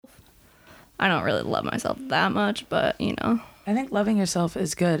I don't really love myself that much, but, you know. I think loving yourself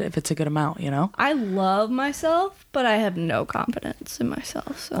is good if it's a good amount, you know? I love myself, but I have no confidence in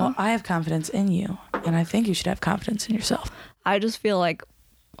myself. So. Well, I have confidence in you, and I think you should have confidence in yourself. I just feel like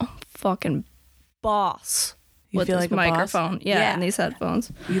a fucking boss with feel this like a microphone. boss? Yeah, and these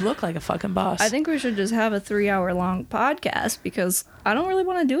headphones. You look like a fucking boss. I think we should just have a 3-hour-long podcast because I don't really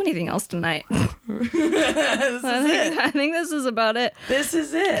want to do anything else tonight. I think this is about it. This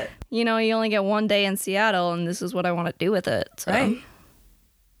is it. You know, you only get one day in Seattle, and this is what I want to do with it. So. Right.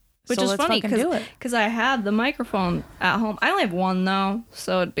 Which so is let's funny because I had the microphone at home. I only have one, though,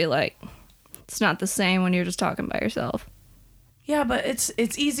 so it'd be like, it's not the same when you're just talking by yourself. Yeah, but it's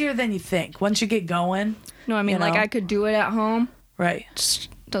easier than you think. Once you get going. No, I mean, like, I could do it at home. Right. Just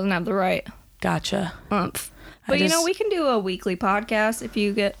doesn't have the right Gotcha. oomph. But, you know, we can do a weekly podcast if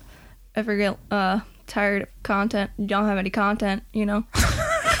you ever get tired of content. You don't have any content, you know?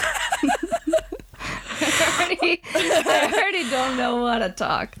 I already don't know what to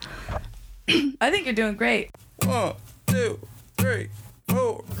talk. I think you're doing great. 1, 2, 3,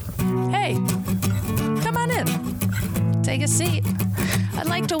 4. Hey, come on in. Take a seat. I'd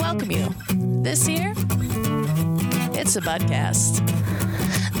like to welcome you. This here, it's a Budcast.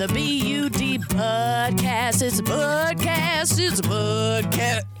 The B-U-D Budcast. It's a Budcast. It's a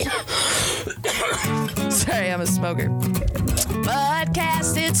Budcast. Sorry, I'm a smoker.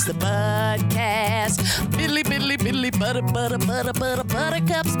 Budcast, it's the Budcast. Billy, Billy, Billy, butter, butter, butter, butter,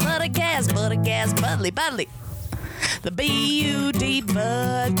 buttercups, buttercast, buttercast, buddly, buddly. The B-U-D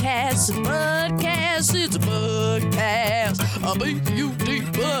Budcast, it's a Budcast, a B-U-D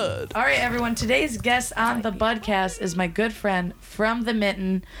Bud. All right, everyone, today's guest on the Budcast is my good friend from the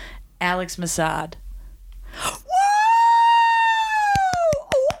Mitten, ALEX MISSAD.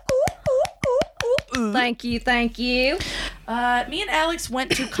 Thank you. Me and Alex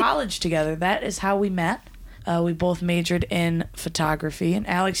went to college together. That is how we met. We both majored in photography. And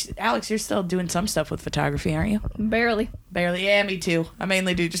Alex, you're still doing some stuff with photography, aren't you? Barely. Yeah, me too. I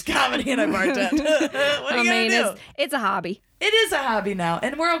mainly do just comedy and I bartend. What are you gonna do? It's a hobby. It is a hobby now,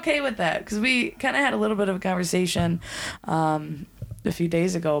 and we're okay with that because we kind of had a little bit of a conversation a few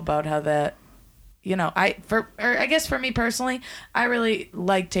days ago about how that, you know, I guess for me personally, I really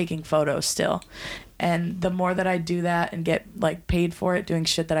like taking photos still. And the more that I do that and get like paid for it doing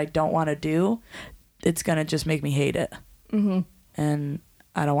shit that I don't want to do, it's going to just make me hate it. Mm-hmm. And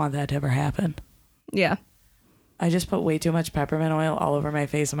I don't want that to ever happen. Yeah. I just put way too much peppermint oil all over my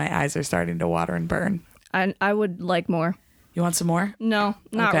face and my eyes are starting to water and burn. I would like more. You want some more? No,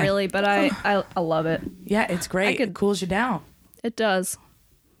 not really, but I love it. Yeah, it's great. It cools you down. It does.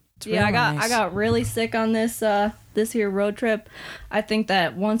 It's really nice. I got really sick on this here road trip. I think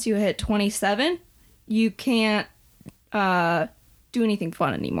that once you hit 27, you can't do anything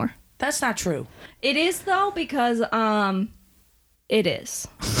fun anymore. That's not true. It is though, because it is.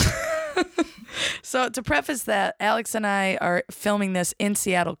 So to preface that, Alex and I are filming this in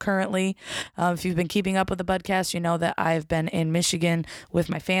Seattle currently. If you've been keeping up with the Budcast, you know that I've been in Michigan with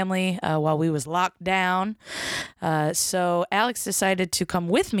my family while we was locked down. So Alex decided to come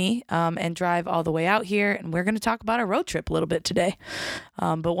with me and drive all the way out here, and we're going to talk about our road trip a little bit today.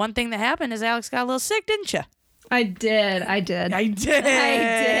 But one thing that happened is Alex got a little sick, didn't you? I did.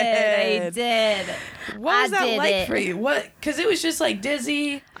 What was that like for you? What? Because it was just like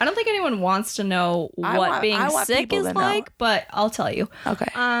dizzy. I don't think anyone wants to know what being sick is like, but I'll tell you. Okay.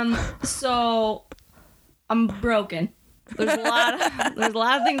 So I'm broken. There's a lot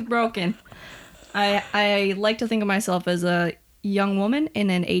of things broken. I like to think of myself as a young woman in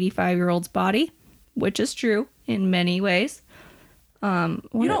an 85-year-old's body, which is true in many ways. You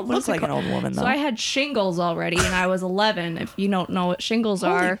don't look like an old woman, though. So I had shingles already, and I was 11. If you don't know what shingles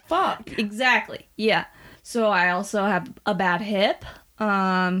are. Holy fuck. Exactly. Yeah. So I also have a bad hip.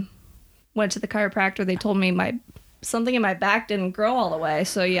 Went to the chiropractor. They told me something in my back didn't grow all the way.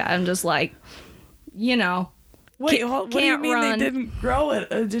 So yeah, I'm just like, you know. Wait, what do you mean run. they didn't grow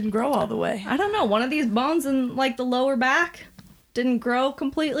it? It didn't grow all the way. I don't know. One of these bones in like the lower back didn't grow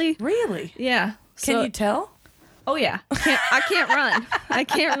completely. Really? Yeah. Can you tell? Oh yeah. I can't run. I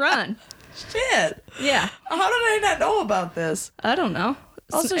can't run. Shit. Yeah. How did I not know about this? I don't know.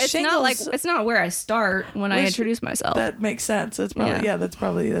 Also, it's shingles, not like it's not where I start when I introduce myself. That makes sense. That's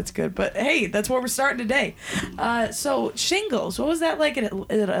probably that's good. But hey, that's where we're starting today. So shingles, what was that like at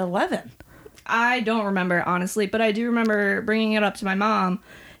 11? I don't remember honestly, but I do remember bringing it up to my mom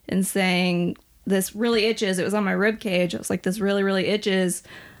and saying this really itches. It was on my rib cage. I was like, this really, really itches.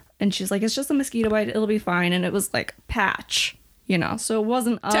 And she's like, it's just a mosquito bite. It'll be fine. And it was like a patch, you know. So it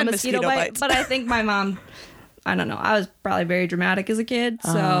wasn't a mosquito bite. Bites. But I think my mom, I don't know. I was probably very dramatic as a kid.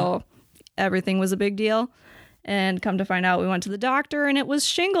 So everything was a big deal. And come to find out, we went to the doctor and it was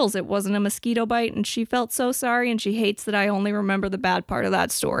shingles. It wasn't a mosquito bite, and she felt so sorry, and she hates that I only remember the bad part of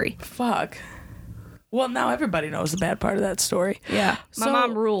that story. Fuck. Well, now everybody knows the bad part of that story. Yeah. My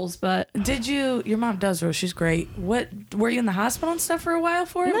mom rules, but... Your mom does rule. She's great. What, were you in the hospital and stuff for a while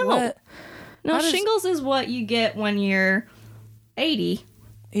for it? No. No, shingles is what you get when you're 80.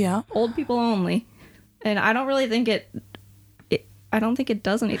 Yeah. Old people only. And I don't really think I don't think it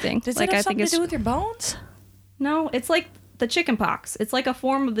does anything. Does it have something to do with your bones? No, it's like the chicken pox. It's like a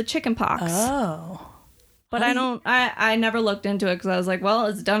form of the chicken pox. Oh. But I never looked into it because I was like, well,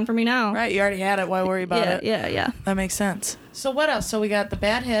 it's done for me now. Right, you already had it. Why worry about it? Yeah. That makes sense. So what else? So we got the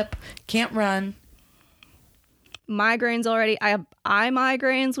bad hip, can't run. Migraines already. I have eye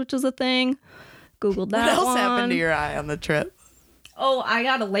migraines, which is a thing. Googled that. What else happened to your eye on the trip? Oh, I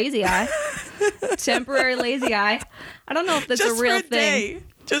got a lazy eye. Temporary lazy eye. I don't know if that's a real thing. Day.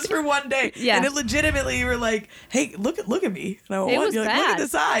 Just for one day. Yeah. And it legitimately, you were like, hey, look at me. And I went, it was You're bad. Like, look at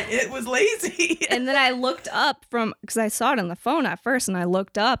this eye. It was lazy. And then I looked up because I saw it on the phone at first, and I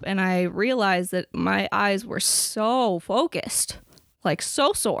looked up and I realized that my eyes were so focused, like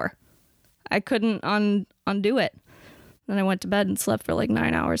so sore. I couldn't undo it. Then I went to bed and slept for like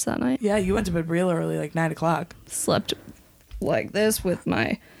 9 hours that night. Yeah, you went to bed real early, like 9 o'clock. Slept like this with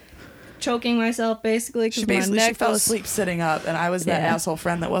my... choking myself basically because my neck she fell asleep sitting up, and I was that asshole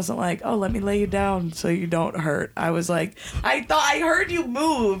friend that wasn't like, oh, let me lay you down so you don't hurt. I was like, I thought I heard you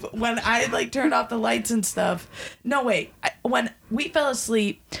move when I like turned off the lights and stuff. No, wait. When we fell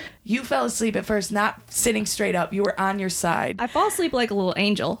asleep, you fell asleep at first, not sitting straight up. You were on your side. I fall asleep like a little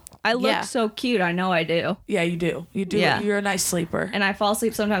angel. I look so cute. I know I do. Yeah, you do. You do. Yeah. You're a nice sleeper. And I fall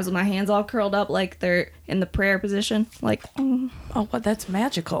asleep sometimes with my hands all curled up like they're in the prayer position. Like, oh, what? That's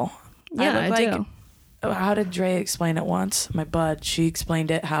magical. Yeah, I do. How did Dre explain it once? My bud, she explained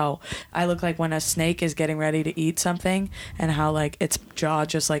it how I look like when a snake is getting ready to eat something, and how like its jaw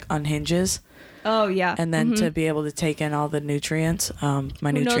just like unhinges. Oh yeah. And then to be able to take in all the nutrients, my nutrients.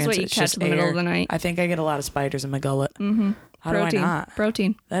 Who knows what you it's catch just in the middle of the night? I think I get a lot of spiders in my gullet. Mm-hmm. How do I not?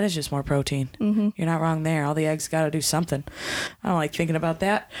 Protein. That is just more protein. Mm-hmm. You're not wrong there. All the eggs got to do something. I don't like thinking about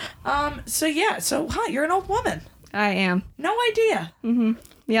that. So you're an old woman. I am. No idea. Mm-hmm.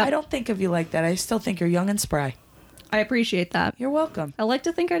 Yeah. I don't think of you like that. I still think you're young and spry. I appreciate that. You're welcome. I like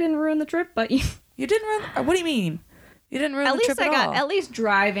to think I didn't ruin the trip, but you didn't ruin. What do you mean? You didn't ruin the trip at all. At least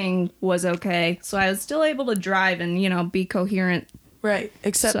driving was okay, so I was still able to drive and be coherent. Right.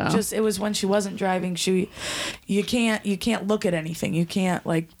 Except just it was when she wasn't driving. You can't look at anything. You can't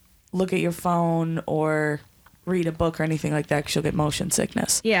like look at your phone or read a book or anything like that, 'cause you'll get motion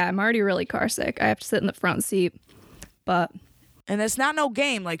sickness. Yeah, I'm already really car sick. I have to sit in the front seat, but. And it's not no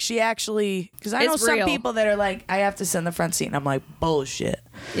game. Like, she actually... Because I know some people that are like, I have to sit in the front seat. And I'm like, bullshit.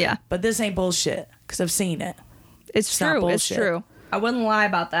 Yeah. But this ain't bullshit. Because I've seen it. It's true. It's true. I wouldn't lie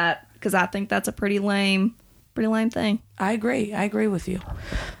about that. Because I think that's a pretty lame thing. I agree. I agree with you.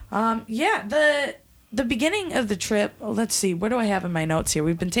 The beginning of the trip... let's see. Where do I have in my notes here?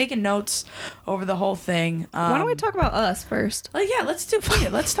 We've been taking notes over the whole thing. Why don't we talk about us first? Oh, yeah. Let's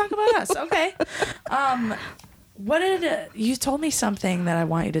talk about us. Okay. You told me something that I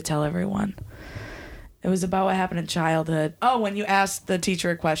want you to tell everyone. It was about what happened in childhood. Oh, when you asked the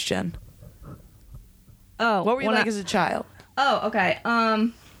teacher a question. Oh. What were you like as a child? Oh, okay.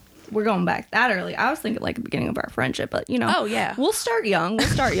 We're going back that early. I was thinking like the beginning of our friendship, but Oh, yeah. We'll start young.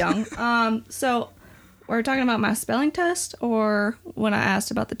 So we're talking about my spelling test or when I asked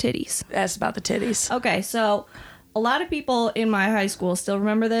about the titties? Asked about the titties. Okay, so a lot of people in my high school still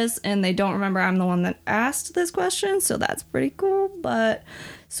remember this, and they don't remember I'm the one that asked this question, so that's pretty cool. But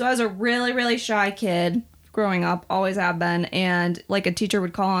so I was a really, really shy kid growing up, always have been, and like a teacher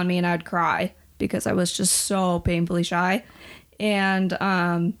would call on me and I would cry because I was just so painfully shy. And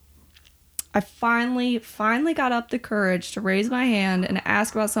I finally got up the courage to raise my hand and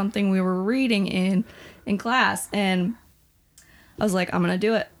ask about something we were reading in class, and I was like, I'm going to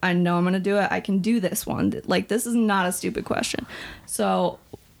do it. I know I'm going to do it. I can do this one. Like, this is not a stupid question. So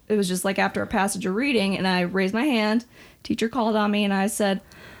it was just like after a passage of reading, and I raised my hand. Teacher called on me, and I said,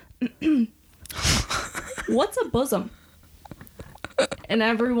 what's a bosom? And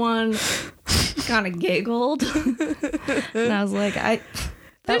everyone kind of giggled. And I was like,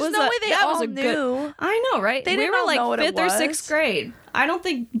 There's no way they all knew. I know, right? They didn't we were like know what 5th or 6th grade. I don't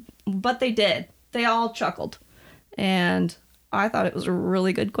think, but they did. They all chuckled. And I thought it was a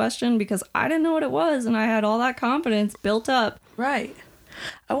really good question because I didn't know what it was, and I had all that confidence built up. Right.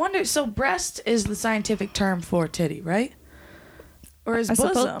 I wonder, so breast is the scientific term for titty, right? Or is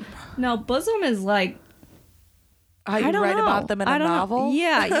bosom? No, bosom is like How you I don't write know. about them in I a don't know. novel?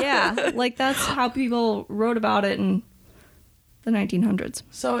 Yeah. Like that's how people wrote about it in the 1900s.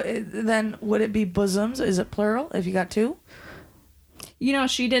 So then would it be bosoms? Is it plural if you got two? You know,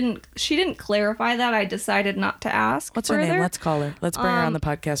 she didn't clarify that. I decided not to ask. What's further. her name? Let's call her. Let's bring her on the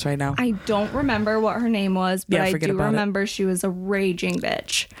podcast right now. I don't remember what her name was, but Yeah, I forget do about it. remember she was a raging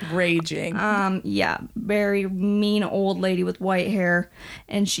bitch. Raging. Yeah, very mean old lady with white hair,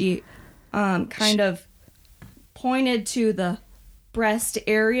 and she kind of pointed to the breast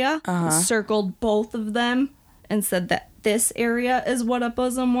area, circled both of them, and said that this area is what a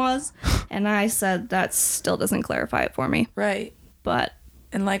bosom was. And I said that still doesn't clarify it for me. Right. But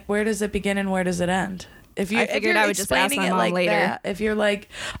And like, where does it begin and where does it end? If I figured I would just ask my mom later. That, if you're like,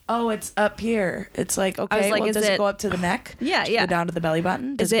 oh, it's up here, it's like, okay, like, well, does it go up to the neck? Yeah, Does it yeah. go down to the belly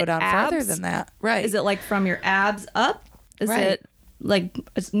button? Does Is it go it down farther abs? than that? Right. is it like from your abs up? Is Right. it like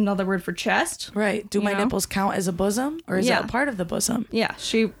it's another word for chest? Right. Do my You know? nipples count as a bosom, or is Yeah. that a part of the bosom? Yeah,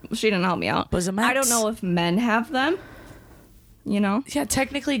 she didn't help me out. Bosomettes. I don't know if men have them. You know, Yeah,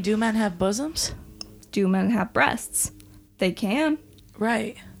 technically, do men have bosoms? do men have breasts? They can,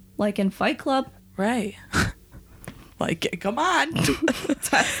 Right. like in Fight Club. Right. Like, come on.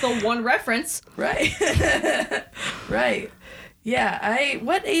 That's the one reference. Right. Right. Yeah.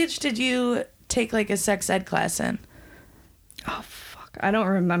 What age did you take like a sex ed class in? Oh fuck, I don't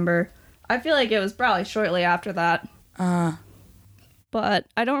remember. I feel like it was probably shortly after that. But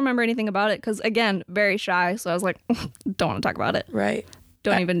I don't remember anything about it because again, very shy. So I was like, don't want to talk about it. Right.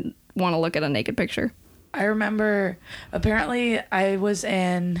 Don't even want to look at a naked picture. I remember apparently I was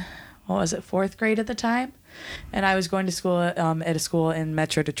in, what was it, 4th grade at the time? And I was going to school at a school in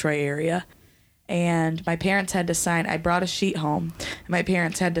Metro Detroit area. And my parents had to sign, I brought a sheet home. And my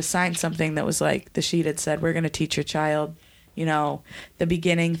parents had to sign something that was like, the sheet had said, we're going to teach your child, you know, the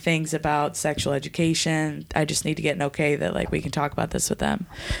beginning things about sexual education. I just need to get an okay that like we can talk about this with them.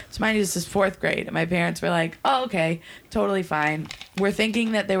 So mine is this 4th grade. And my parents were like, oh, okay, totally fine. We're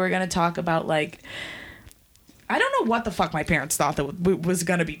thinking that they were going to talk about like, I don't know what the fuck my parents thought that was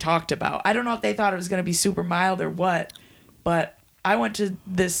going to be talked about. I don't know if they thought it was going to be super mild or what, but I went to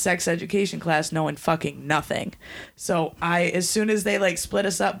this sex education class knowing fucking nothing. So as soon as they like split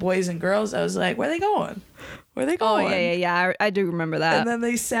us up, boys and girls, I was like, where are they going? Where are they Oh, going? yeah. I do remember that. And then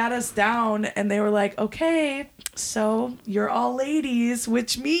they sat us down and they were like, okay, so you're all ladies,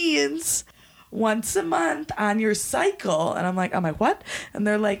 which means once a month on your cycle. And I'm like, what? And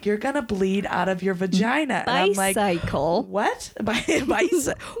they're like, you're going to bleed out of your vagina. And I'm like, Bicycle. what? What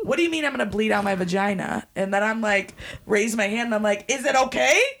do you mean I'm going to bleed out my vagina? And then I'm like, raise my hand and I'm like, is it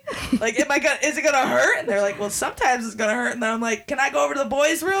okay? Like, is it going to hurt? And they're like, well, sometimes it's going to hurt. And then I'm like, can I go over to the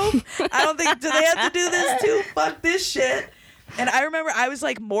boys' room? I don't think, do they have to do this too? Fuck this shit. And I remember I was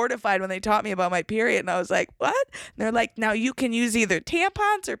like mortified when they taught me about my period, and I was like, what? And they're like, now you can use either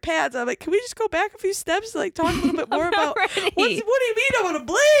tampons or pads. I'm like, can we just go back a few steps to like talk a little bit more about what do you mean I'm gonna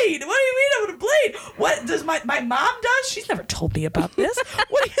bleed? What do you mean I'm gonna bleed? What does my mom does? She's never told me about this.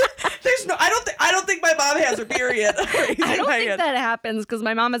 I don't think my mom has her period. I don't think that happens because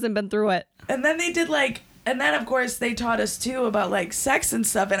my mom hasn't been through it. And then they did like, and then of course they taught us too about like sex and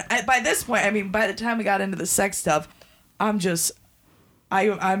stuff. And by this point, I mean, by the time we got into the sex stuff, I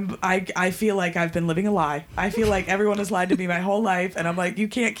feel like I've been living a lie. I feel like everyone has lied to me my whole life, and I'm like, you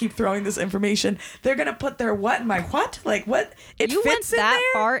can't keep throwing this information. They're gonna put their what in my what? Like what? You went that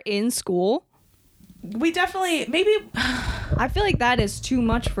far in school? We definitely maybe. I feel like that is too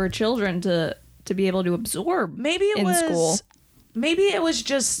much for children to be able to absorb. Maybe it in was school. Maybe it was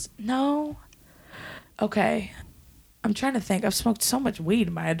just no. Okay. I'm trying to think. I've smoked so much weed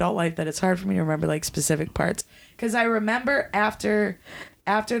in my adult life that it's hard for me to remember like specific parts. Because I remember after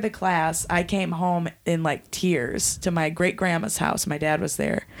the class, I came home in like tears to my great grandma's house. My dad was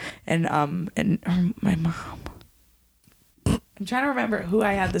there, and my mom. I'm trying to remember who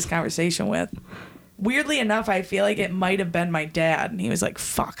I had this conversation with. Weirdly enough, I feel like it might have been my dad, and he was like,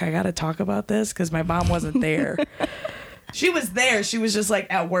 "Fuck, I gotta talk about this," because my mom wasn't there. She was there. She was just like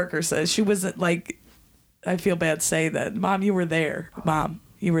at work or so. She wasn't like. I feel bad to say that. Mom, you were there. Mom,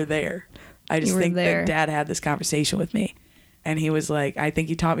 you were there. I just think that Dad had this conversation with me. And he was like, I think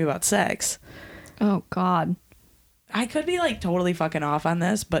he taught me about sex. Oh, God. I could be like totally fucking off on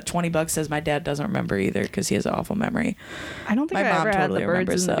this, but $20 says my dad doesn't remember either because he has an awful memory. I don't think I ever had the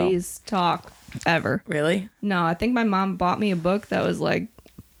birds and the bees talk ever. Really? No, I think my mom bought me a book that was like,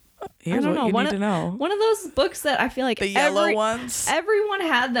 Here's what you need to know. One of those books that I feel like the yellow ones. Everyone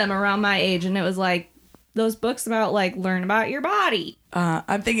had them around my age, and it was like those books about like learn about your body.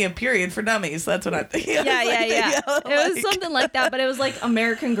 I'm thinking of Period for Dummies. That's what I'm thinking. Yeah. It was something like that, but it was like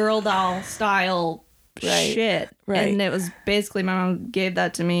American Girl doll style shit. Right. And it was basically my mom gave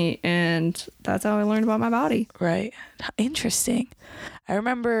that to me, and that's how I learned about my body. Right. Interesting. I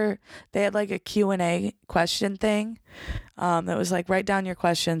remember they had like a Q&A question thing that was like, write down your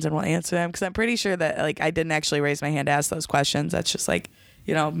questions and we'll answer them. Because I'm pretty sure that like I didn't actually raise my hand to ask those questions. That's just like,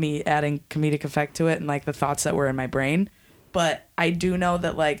 you know, me adding comedic effect to it and like the thoughts that were in my brain. But I do know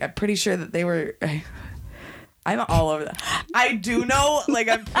that like, I'm pretty sure that they were... I'm all over that. I do know, like,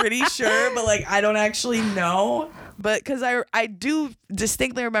 I'm pretty sure, but, like, I don't actually know. But because I do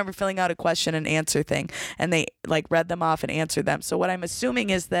distinctly remember filling out a question and answer thing, and they, like, read them off and answered them. So what I'm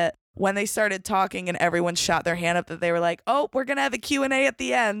assuming is that when they started talking and everyone shot their hand up, that they were like, oh, we're going to have a Q&A at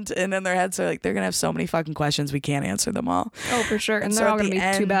the end. And in their heads, they're like, they're going to have so many fucking questions, we can't answer them all. Oh, for sure. And so they're all going to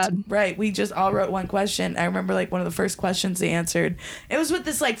be too bad. Right. We just all wrote one question. I remember, like, one of the first questions they answered. It was with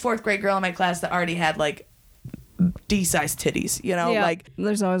this, like, 4th grade girl in my class that already had, like, D-sized titties, you know, like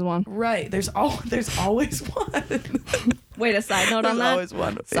there's always one. Right. There's always one. Wait, a side note on that. There's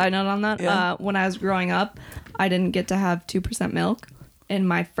always one. Side note on that. Yeah. When I was growing up, I didn't get to have 2% milk. And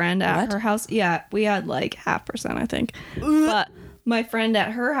my friend at her house, we had like 0.5%, I think. But my friend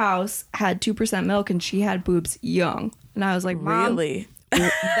at her house had 2% milk, and she had boobs young. And I was like, Mom, really?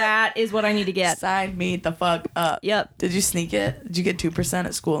 That is what I need to get. Sign me the fuck up. Yep. Did you sneak it? Did you get 2%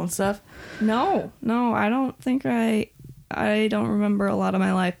 at school and stuff? No, I don't think I don't remember a lot of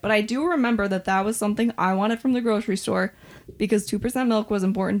my life. But I do remember that was something I wanted from the grocery store because 2% milk was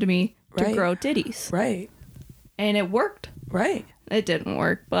important to me to grow titties. Right. And it worked. Right. It didn't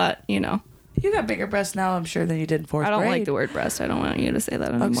work, but, you know. You got bigger breasts now, I'm sure, than you did in 4th grade. I don't like the word breast. I don't want you to say that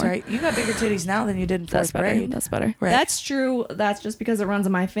anymore. I'm sorry. You got bigger titties now than you did in 4th grade. That's better. Right. That's true. That's just because it runs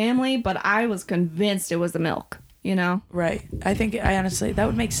in my family, but I was convinced it was the milk, you know? Right. I honestly, that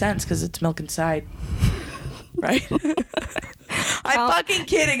would make sense because it's milk inside. Right? I'm fucking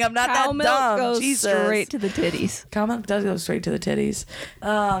kidding. I'm not that dumb. Cow milk goes Jesus. straight to the titties. Cow milk does go straight to the titties.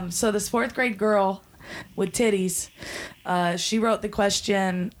 So this 4th grade girl with titties, she wrote the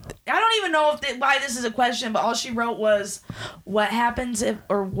question. I don't even know why this is a question, but all she wrote was, what happens if,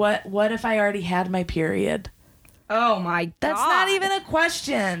 or what if I already had my period? Oh my God. That's not even a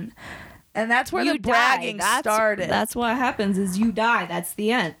question. And that's where the bragging started. That's what happens is you die. That's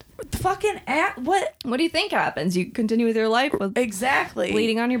the end. What do you think happens? You continue with your life with exactly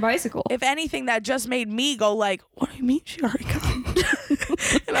bleeding on your bicycle. If anything, that just made me go like, what do you mean she already come?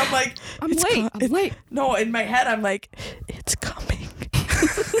 And I'm like, I'm late. No, in my head, I'm like, it's coming.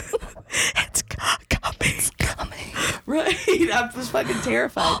 It's coming. Right. I was fucking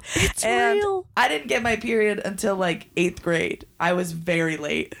terrified. It's and real. I didn't get my period until like 8th grade. I was very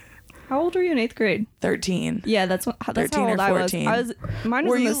late. How old were you in 8th grade? 13. Yeah, that's 13 how old or 14. I was. Mine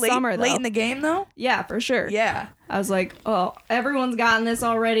was Were in you the summer, though. late in the game, though? Yeah, for sure. Yeah. I was like, oh, everyone's gotten this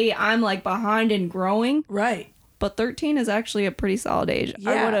already. I'm like behind and growing. Right. But 13 is actually a pretty solid age.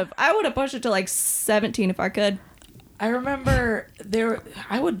 Yeah. I would have pushed it to like 17 if I could. I remember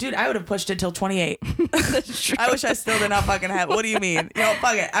I would have pushed it till 28. That's true. I wish I still did not fucking have it. What do you mean?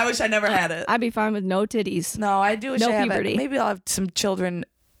 Fuck it. I wish I never had it. I'd be fine with no titties. No, I do wish No I have puberty. it. Maybe I'll have some children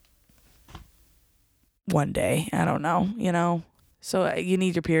one day. I don't know, So you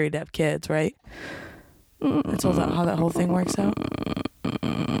need your period to have kids, right? That's how that whole thing works out.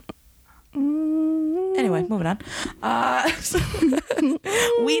 Anyway, moving on.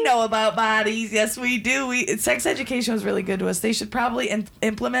 We know about bodies. Yes, we do. Sex education was really good to us. They should probably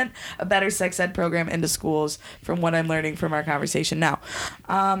implement a better sex ed program into schools from what I'm learning from our conversation now.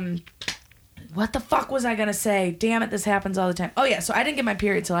 What the fuck was I going to say? Damn it, this happens all the time. Oh, yeah, so I didn't get my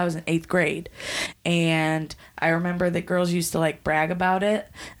period till I was in 8th grade. And I remember that girls used to, like, brag about it.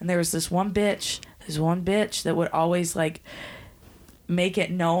 And there was this one bitch that would always, like, make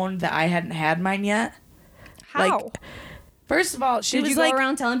it known that I hadn't had mine yet. How? Like, first of all, Did you go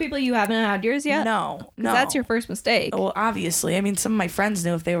around telling people you haven't had yours yet? No. That's your first mistake. Well, obviously. I mean, some of my friends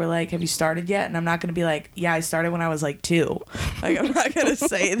knew if they were like, have you started yet? And I'm not going to be like, yeah, I started when I was like 2. Like, I'm not going to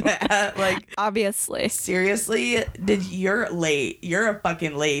say that. Like, obviously. Seriously? You're late. You're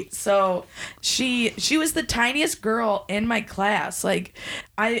fucking late. So she was the tiniest girl in my class. Like,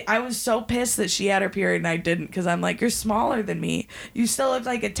 I was so pissed that she had her period and I didn't, because I'm like, you're smaller than me. You still look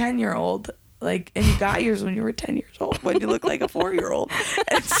like a 10-year-old. Like, and you got yours when you were 10 years old, when you look like a 4-year-old.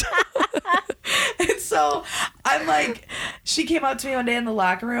 And so I'm like, she came up to me one day in the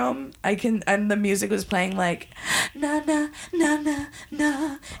locker room. And the music was playing like, na, na, na, na,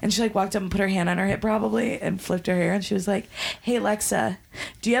 na. And she like walked up and put her hand on her hip probably and flipped her hair. And she was like, hey, Alexa,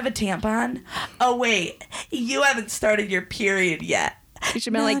 do you have a tampon? Oh, wait, you haven't started your period yet. You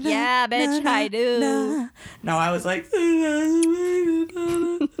should be like, yeah, bitch, I do. No, I was like,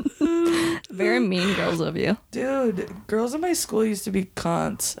 Very mean girls of you. Dude, girls in my school used to be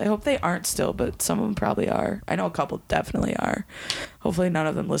cunts. I hope they aren't still, but some of them probably are. I know a couple definitely are. Hopefully none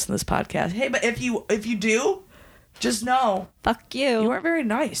of them listen to this podcast. Hey, but if you do, just know. Fuck you. You weren't very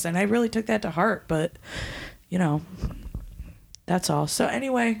nice, and I really took that to heart, but, you know, that's all. So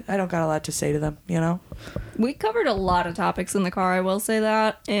anyway, I don't got a lot to say to them, you know? We covered a lot of topics in the car, I will say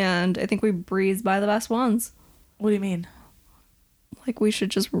that, and I think we breezed by the best ones. What do you mean? Like, we should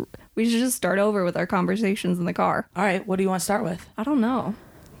just start over with our conversations in the car. All right, what do you want to start with? I don't know.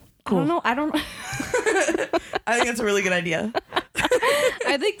 Cool. I don't know. I think that's a really good idea.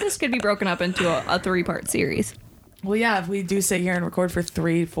 I think this could be broken up into a 3-part series. Well, yeah, if we do sit here and record for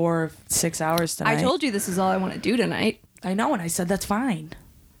 3, 4, 6 hours tonight. I told you this is all I want to do tonight. I know, and I said that's fine.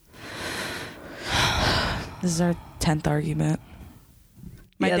 This is our 10th argument.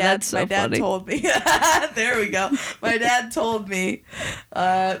 My dad told me. There we go. My dad told me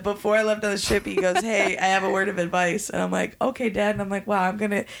before I left on the ship. He goes, "Hey, I have a word of advice," and I'm like, "Okay, Dad." And I'm like, "Wow,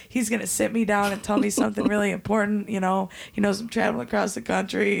 he's gonna sit me down and tell me something really important." You know, he knows I'm traveling across the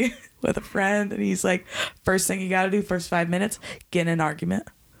country with a friend, and he's like, "First thing you got to do, first 5 minutes, get in an argument."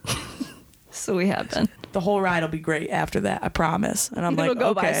 So we have been. The whole ride will be great after that, I promise. And I'm It'll like, go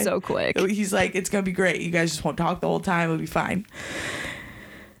okay. by so quick. He's like, "It's gonna be great. You guys just won't talk the whole time. It'll be fine."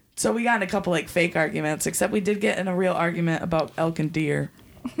 So we got in a couple like fake arguments, except we did get in a real argument about elk and deer.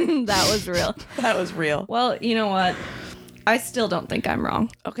 That was real. That was real. Well, you know what? I still don't think I'm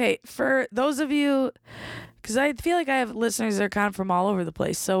wrong. Okay, for those of you, because I feel like I have listeners that are kind of from all over the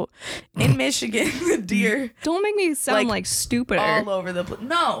place. So in Michigan, the deer. Don't make me sound like stupider. All over the place.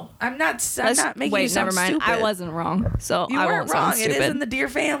 No, I'm not making you sound never mind. stupid. I wasn't wrong. So You I weren't won't sound wrong. stupid. It is in the deer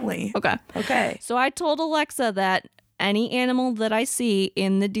family. Okay. Okay. So I told Alexa that any animal that I see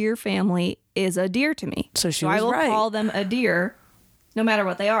in the deer family is a deer to me. So she I was will right. call them a deer no matter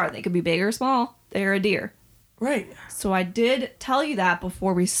what they are. They could be big or small. They're a deer. Right. So I did tell you that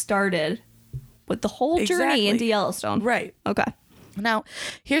before we started with the whole journey into Yellowstone. Right. Okay. Now,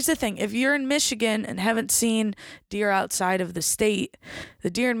 here's the thing. If you're in Michigan and haven't seen deer outside of the state, the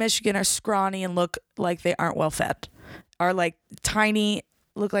deer in Michigan are scrawny and look like they aren't well fed. Are like tiny,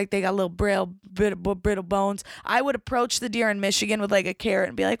 look like they got little brittle bones. I would approach the deer in Michigan with like a carrot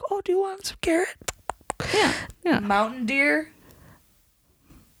and be like, "Oh, do you want some carrot?" Yeah. Yeah. Mountain deer,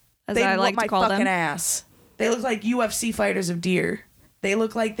 As they I look like my to call fucking them. ass. They look like UFC fighters of deer. They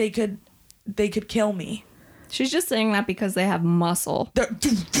look like they could kill me. She's just saying that because they have muscle.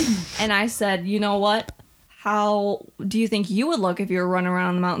 And I said, you know what? How do you think you would look if you were running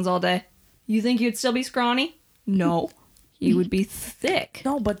around the mountains all day? You think you'd still be scrawny? No. You would be thick.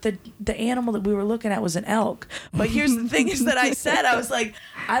 No, but the animal that we were looking at was an elk. But here's the thing is that I said, I was like,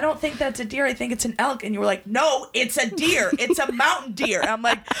 "I don't think that's a deer. I think it's an elk." And you were like, "No, it's a deer. It's a mountain deer." And I'm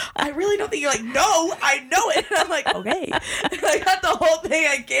like, "I really don't think." You're like, "No, I know it." And I'm like, "Okay." And I got the whole thing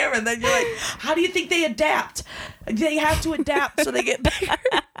on camera. And then you're like, "How do you think they adapt? They have to adapt so they get bigger."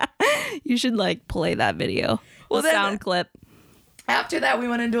 You should like play that video. Well, The sound clip. After that, we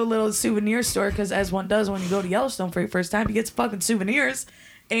went into a little souvenir store because, as one does when you go to Yellowstone for your first time, you get some fucking souvenirs.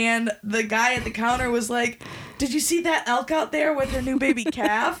 And the guy at the counter was like, "Did you see that elk out there with her new baby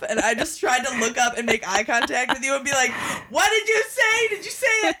calf?" And I just tried to look up and make eye contact with you and be like, "What did you say? Did you say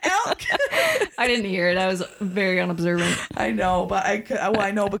an elk?" I didn't hear it. I was very unobservant. I know, but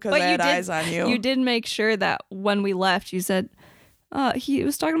I know because I had eyes on you. You did make sure that when we left, you said, he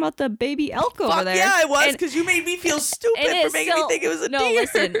was talking about the baby elk over there. Yeah, I was, because you made me feel stupid for making me think it was a deer. No,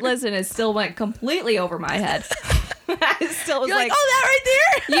 listen, it still went completely over my head. I still was You're like, "Oh, that right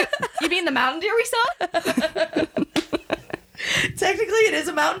there?" You mean the mountain deer we saw? Technically, it is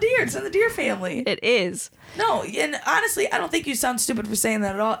a mountain deer. It's in the deer family. It is. No, and honestly, I don't think you sound stupid for saying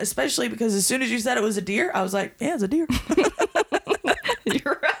that at all, especially because as soon as you said it was a deer, I was like, "Yeah, it's a deer."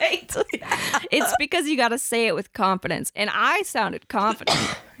 You're right. It's because you got to say it with confidence. And I sounded confident.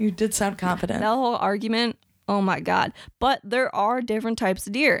 You did sound confident. That whole argument, oh my God. But there are different types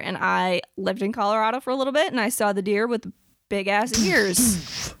of deer. And I lived in Colorado for a little bit, and I saw the deer with big ass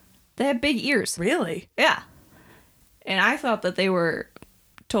ears. They have big ears. Really? Yeah. And I thought that they were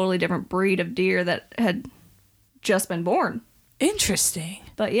totally different breed of deer that had just been born. Interesting.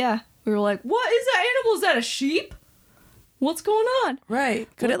 But yeah, we were like, what is that animal? Is that a sheep? What's going on? Right.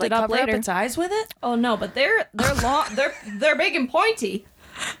 Could Looked it it up cover up later. its eyes with it? Oh no, but they're long. They're big and pointy.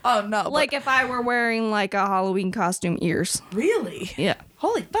 Oh no. Like if I were wearing like a Halloween costume ears. Really? Yeah.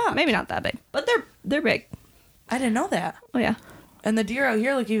 Holy fuck. Maybe not that big, but they're big. I didn't know that. Oh yeah. And the deer out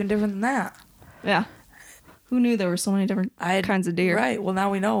here look even different than that. Yeah. Who knew there were so many different kinds of deer? Right. Well, now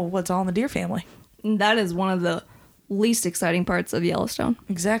we know what's all in the deer family. And that is one of the least exciting parts of Yellowstone.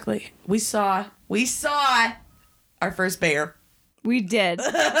 Exactly. We saw our first bear. We did.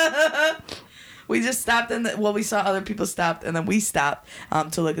 We just stopped we saw other people stopped, and then we stopped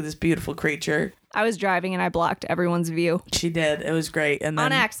to look at this beautiful creature. I was driving and I blocked everyone's view. She did. It was great. And then,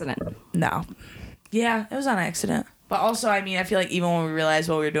 on accident. No. Yeah, it was on accident. But also, I mean, I feel like even when we realized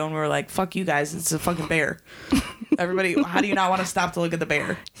what we were doing, we were like, fuck you guys, it's a fucking bear. Everybody, how do you not want to stop to look at the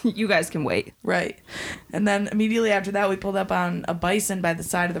bear? You guys can wait. Right. And then immediately after that, we pulled up on a bison by the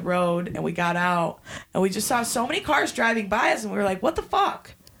side of the road, and we got out, and we just saw so many cars driving by us, and we were like, what the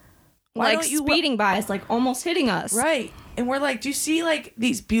fuck? Why like speeding by us, like almost hitting us. Right. And we're like, do you see like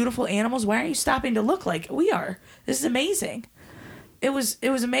these beautiful animals? Why aren't you stopping to look like we are? This is amazing. It was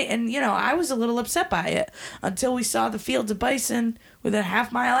amazing. And, you know, I was a little upset by it until we saw the fields of bison within a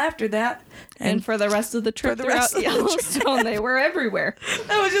half mile after that. And for the rest of the trip throughout Yellowstone, they were everywhere.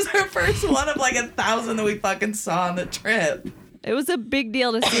 That was just our first one of like 1,000 that we fucking saw on the trip. It was a big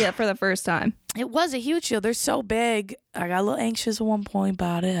deal to see it for the first time. It was a huge deal. They're so big. I got a little anxious at one point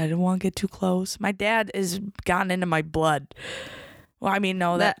about it. I didn't want to get too close. My dad has gotten into my blood. Well, I mean,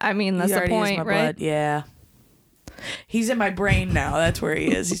 no, that's the point, right? Blood. Yeah. He's in my brain now. That's where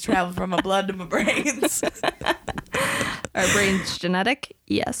he is. He's traveled from my blood to my brains. Are brains genetic?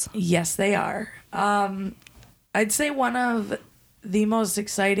 Yes. Yes, they are. I'd say one of the most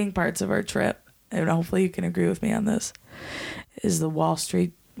exciting parts of our trip, and hopefully you can agree with me on this, is the Wall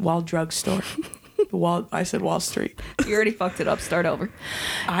Drug Store. I said Wall Street. You already fucked it up. Start over.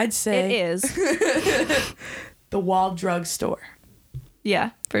 I'd say it is the Wall Drug Store. Yeah,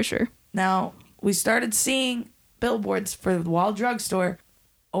 for sure. Now, we started seeing billboards for the Wall Drug Store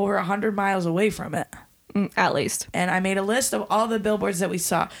over 100 miles away from it. At least. And I made a list of all the billboards that we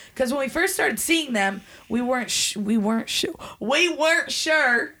saw. Because when we first started seeing them, we weren't sure. We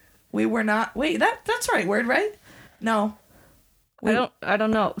were not. Wait, that's the right word, right? No. I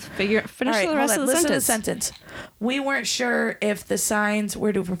don't know. Finish the rest of the Listen sentence. To the sentence. We weren't sure if the signs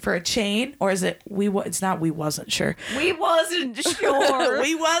were for a chain, or is it it's not we wasn't sure. We wasn't sure.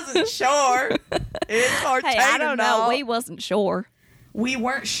 We wasn't sure. It's our chain. I don't know. We wasn't sure. We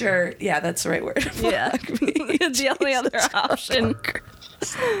weren't sure. Yeah, that's the right word. Yeah. The only other option.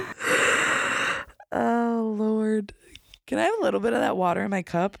 Oh, Lord. Can I have a little bit of that water in my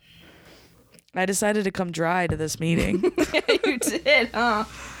cup? I decided to come dry to this meeting. Yeah, you did, huh?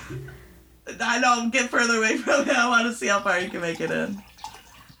 I know. Get further away from it. I want to see how far you can make it in.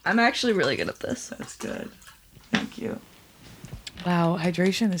 I'm actually really good at this. That's good. Thank you. Wow,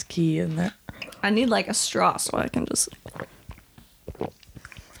 hydration is key, isn't it? I need like a straw so I can just...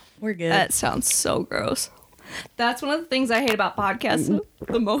 We're good. That sounds so gross. That's one of the things I hate about podcasts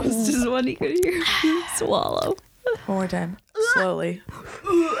the most is when you can hear me swallow. One more time. Slowly.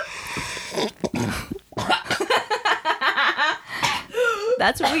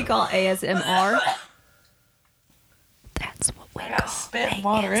 That's what we call ASMR. That's what we call spit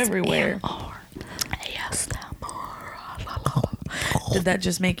water everywhere. ASMR. Did that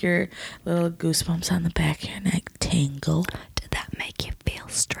just make your little goosebumps on the back of your neck tingle? Did that make you feel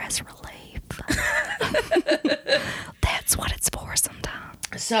stress relief? That's what it's for sometimes.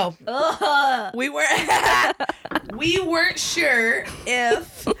 So, we weren't sure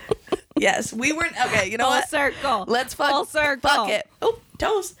if... Yes, we weren't... Okay, you know what? Full circle. Let's Full circle. Fuck it. Oh,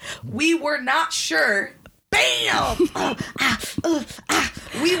 toast. We were not sure... Bam!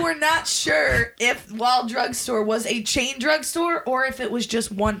 We were not sure if Wall Drugstore was a chain drugstore or if it was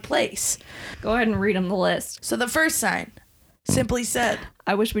just one place. Go ahead and read them the list. So the first sign simply said...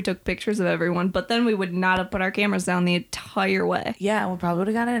 I wish we took pictures of everyone, but then we would not have put our cameras down the entire way. Yeah, we probably would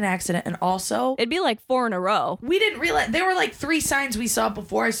have gotten in an accident. And also... It'd be like 4 in a row. We didn't realize... There were like 3 signs we saw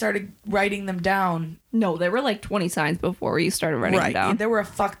before I started writing them down. No, there were like 20 signs before you started writing them down. There were a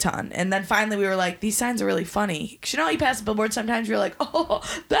fuck ton. And then finally we were like, these signs are really funny. Because you know how you pass a billboard sometimes you're like, oh,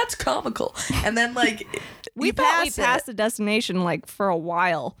 that's comical. And then like... we passed the destination like for a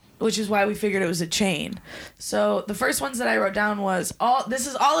while. Which is why we figured it was a chain. So the first ones that I wrote down was this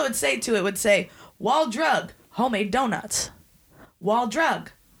is all it would say to it. It would say, Wall Drug, homemade donuts. Wall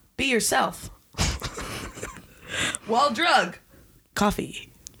Drug, be yourself. Wall Drug, coffee.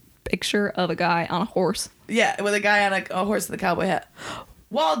 Picture of a guy on a horse. Yeah, with a guy on a horse with a cowboy hat.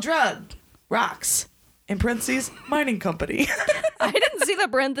 Wall Drug, rocks. In parentheses, mining company. I didn't see the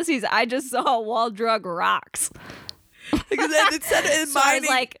parentheses. I just saw Wall Drug rocks. Because it said in so mining. I was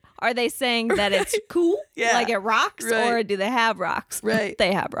like, are they saying that it's cool? Yeah. Like it rocks? Right. Or do they have rocks? Right.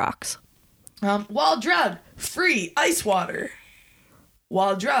 They have rocks. Wall Drug, free ice water.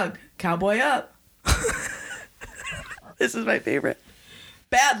 Wall Drug, cowboy up. This is my favorite.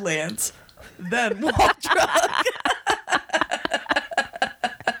 Badlands, then Wall Drug.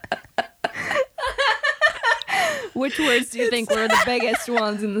 Which words do you think were the biggest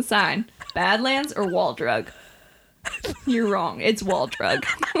ones in the sign? Badlands or wall drug? You're wrong. It's wall drug.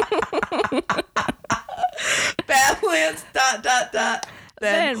 Badlands, ...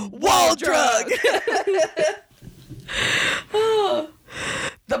 Then wall drug.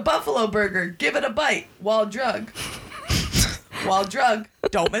 The Buffalo Burger. Give it a bite. Wall drug. Wall drug.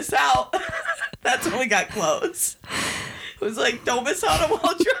 Don't miss out. That's when we got close. It was like, don't miss out on wall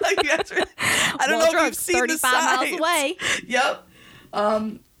drug. I don't know if you've seen 35 the signs. 35 miles away.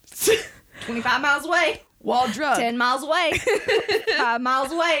 Yep. 25 miles away. Wall drug. 10 miles away. 5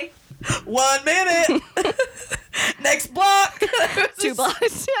 miles away. 1 minute. Next block. 2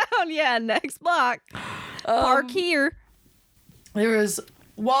 blocks down. Yeah, next block. Park here. There was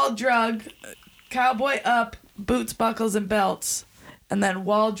wall drug, cowboy up, boots, buckles, and belts. And then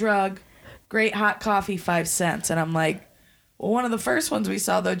wall drug, great hot coffee, 5 cents. And I'm like, well, one of the first ones we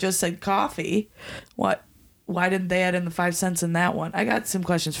saw, though, just said coffee. What? Why didn't they add in the 5 cents in that one? I got some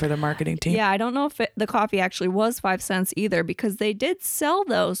questions for the marketing team. Yeah, I don't know if the coffee actually was 5 cents either, because they did sell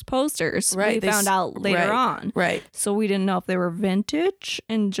those posters. Right. We found out later on. Right. So we didn't know if they were vintage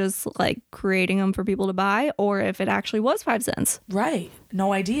and just like creating them for people to buy, or if it actually was 5 cents. Right.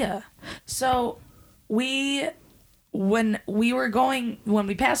 No idea. So when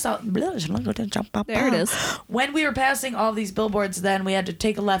we passed out, there it is. When we were passing all these billboards, then we had to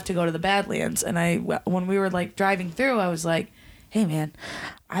take a left to go to the Badlands. And when we were like driving through, I was like, hey man,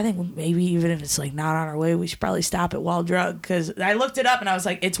 I think maybe even if it's like not on our way, we should probably stop at Wall Drug. Because I looked it up and I was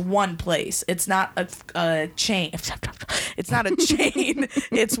like, it's one place. It's not a chain. It's not a chain.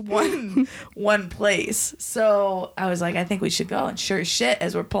 It's one place. So I was like, I think we should go. And sure as shit,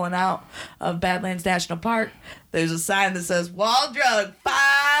 as we're pulling out of Badlands National Park, there's a sign that says Wall Drug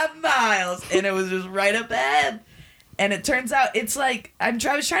 5 miles. And it was just right up ahead. And it turns out it's like, I was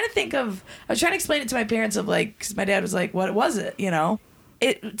trying to explain it to my parents of like, because my dad was like, what was it? You know,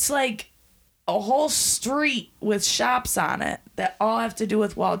 it's like a whole street with shops on it that all have to do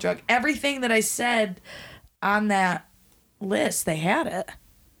with wall drug. Everything that I said on that list, they had it.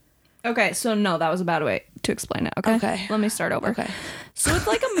 Okay, so no, that was a bad way to explain it. Okay. Let me start over. Okay. So it's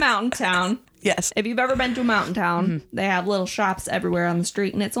like a mountain town. Yes. If you've ever been to a mountain town, they have little shops everywhere on the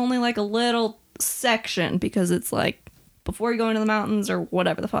street, and it's only like a little section because it's like before you go into the mountains or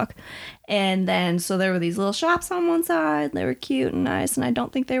whatever the fuck. And then so there were these little shops on one side. They were cute and nice, and I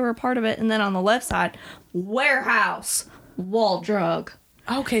don't think they were a part of it. And then on the left side, warehouse, wall drug.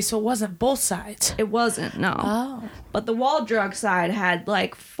 Okay, so it wasn't both sides. It wasn't, no. Oh. But the wall drug side had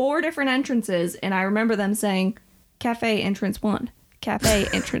like 4 different entrances, and I remember them saying cafe entrance 1, cafe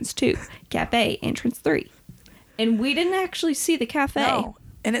entrance 2, cafe entrance 3. And we didn't actually see the cafe. No.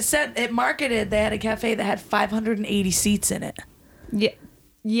 And it said, it marketed, they had a cafe that had 580 seats in it. Yeah.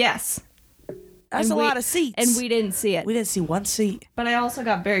 Yes. That's a lot of seats. And we didn't see it. We didn't see one seat. But I also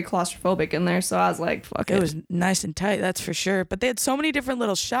got very claustrophobic in there, so I was like, fuck it. It was nice and tight, that's for sure. But they had so many different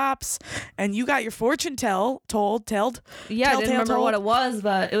little shops, and you got your fortune told. Yeah, I didn't remember what it was,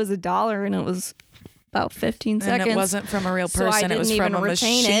 but it was $1, and it was about 15 seconds. And it wasn't from a real person, it was from a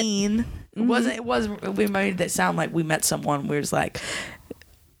machine. It wasn't, we made it sound like we met someone. We was like,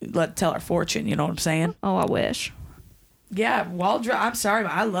 let's tell our fortune, you know what I'm saying? Oh, I wish. Yeah, Wall Drug. I'm sorry,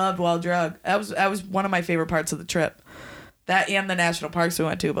 but I loved Wall Drug. That was one of my favorite parts of the trip. That and the national parks we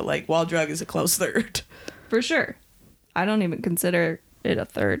went to, but like Wall Drug is a close third. For sure. I don't even consider it a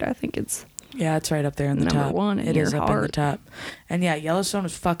third. I think it's it's right up there in the number top. one in it your is up heart. in the top. And yeah, Yellowstone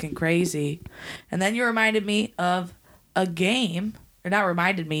was fucking crazy. And then you reminded me of a game, or not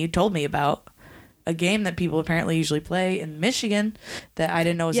reminded me, you told me about a game that people apparently usually play in Michigan that I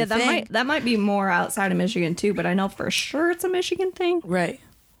didn't know was a thing. That might be more outside of Michigan too, but I know for sure it's a Michigan thing. Right.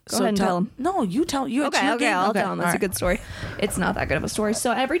 Go ahead and tell them. No, you tell. Okay, I'll tell them. That's a good story. It's not that good of a story.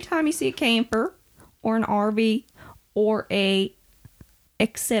 So every time you see a camper or an RV or a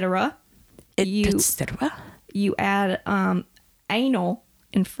etc., you add anal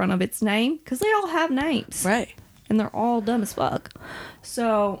in front of its name because they all have names. Right. And they're all dumb as fuck.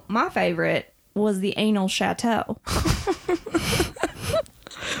 So my favorite was the anal chateau.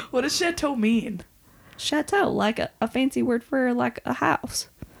 What does chateau mean? Chateau, like a fancy word for like a house.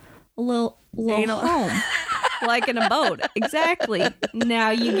 A little home. Like an abode. Exactly. Now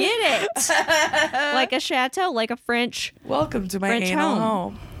you get it. Like a chateau, like a French. Welcome to my French anal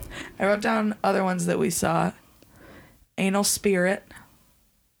home. I wrote down other ones that we saw. Anal spirit.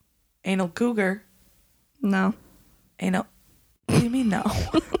 Anal cougar. No. Anal. What do you mean no?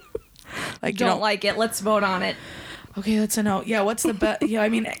 Like don't like it. Let's vote on it. Okay, that's a no. Yeah, what's the best? Yeah, I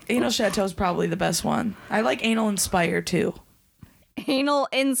mean, anal chateau is probably the best one. I like anal inspire too. Anal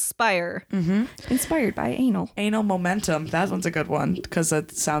inspire. Mm-hmm. Inspired by anal. Anal momentum. That one's a good one because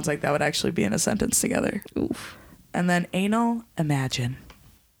it sounds like that would actually be in a sentence together. Oof. And then anal imagine.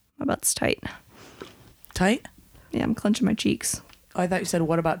 My butt's tight. Tight? Yeah, I'm clenching my cheeks. Oh, I thought you said,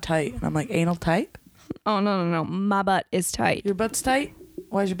 what about tight? And I'm like, anal tight? Oh, no. My butt is tight. Your butt's tight?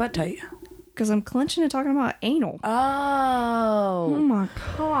 Why is your butt tight? Because I'm clenching and talking about anal. Oh. Oh, my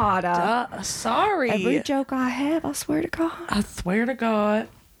God. Sorry. Every joke I have, I swear to God. I swear to God.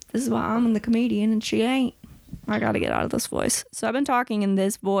 This is why I'm the comedian and she ain't. I got to get out of this voice. So I've been talking in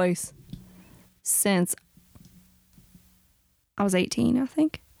this voice since I was 18, I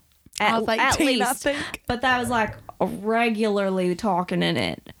think. At least. I think. But that was like regularly talking in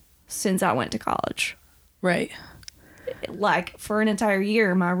it since I went to college. Right. Like for an entire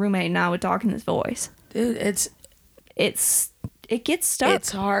year, my roommate and I would talk in this voice. Dude, it gets stuck.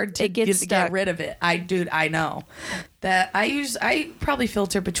 It's hard to get rid of it. I know. That I probably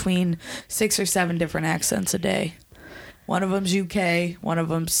filter between 6 or 7 different accents a day. One of them's UK, one of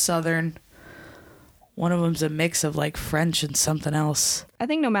them's Southern. One of them's a mix of like French and something else. I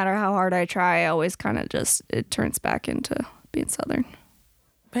think no matter how hard I try, I always kind of it turns back into being Southern.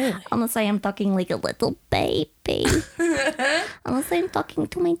 Really? Unless I am talking like a little baby. Unless I'm talking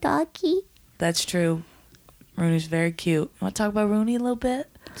to my doggy. That's true. Rooney's very cute. You want to talk about Rooney a little bit?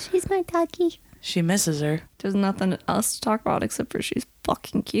 She's my doggy. She misses her. There's nothing else to talk about except for she's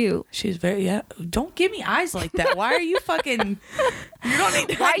fucking cute. She's very, yeah. Don't give me eyes like that. Why are you fucking... You don't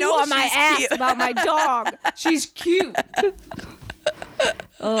need... Why are you on my ass cute. about my dog? She's cute.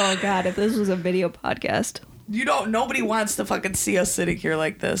 Oh, God, if this was a video podcast. Nobody wants to fucking see us sitting here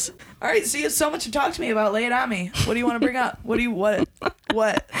like this. All right, so you have so much to talk to me about. Lay it on me. What do you want to bring up?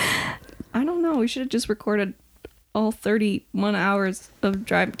 What? I don't know. We should have just recorded all 31 hours of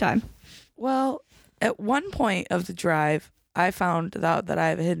drive time. Well, at one point of the drive, I found out that I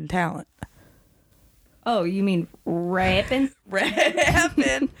have a hidden talent. Oh, you mean rapping?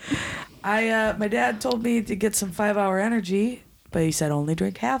 Rapping. My dad told me to get some 5-hour energy, but he said only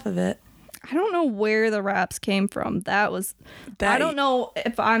drink half of it. I don't know where the raps came from. I don't know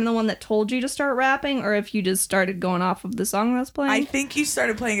if I'm the one that told you to start rapping or if you just started going off of the song that's playing. I think you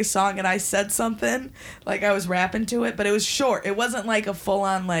started playing a song and I said something, like I was rapping to it, but it was short. It wasn't like a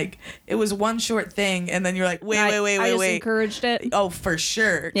full-on, like, it was one short thing, and then you're like, wait. I just encouraged it. Oh, for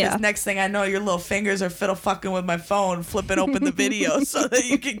sure. Because Yeah. next thing I know, your little fingers are fiddle fucking with my phone, flipping open the video so that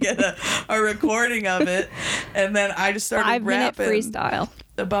you can get a recording of it. And then I just started 5-minute rapping freestyle.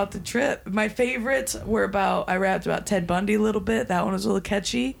 about the trip. My favorites were I rapped about Ted Bundy a little bit. That one was a little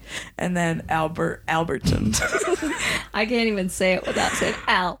catchy. And then Alberton. I can't even say it without saying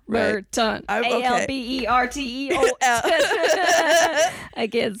Alberton. Okay. Alberteo. I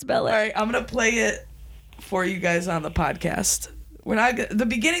can't spell it. All right, I'm going to play it for you guys on the podcast. The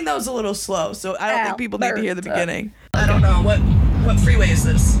beginning, though, is a little slow, so I don't think people need to hear the beginning. I don't know. What freeway is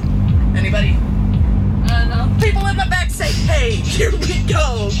this? Anybody? I don't know. People in the back say, hey, here we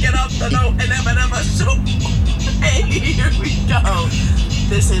go. Get up the note and M&M show. Hey, here we go.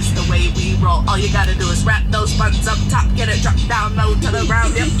 This is the way we roll. All you gotta do is wrap those buttons up top, get it dropped down low to the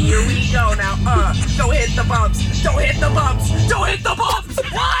ground. Yep, here we go now. Don't hit the bumps. Don't hit the bumps. Don't hit the bumps.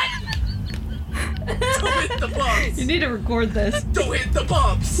 What? Don't hit the bumps. You need to record this. Don't hit the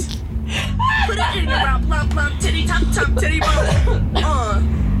bumps. Put it in your mouth, lump, lump, titty, top, top, titty, bump.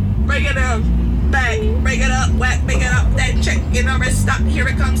 Break it down. Back, break it up, whack, make it up, that check in the wrist, stop, here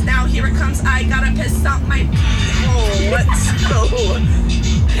it comes, now here it comes, I gotta piss off my pee-hole, let's go,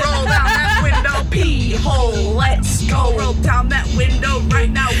 roll down that window, pee-hole, let's go, roll down that window, right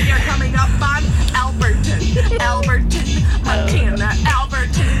now we are coming up on Alberton,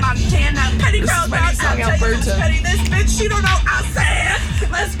 Montana, Petty crowd, Petty, this bitch, she don't know, I said,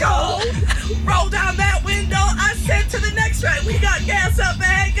 let's go, roll down that window, I said to the next right, we got gas up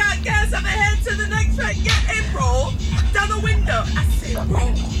ahead, to the next right, get and roll down the window. I say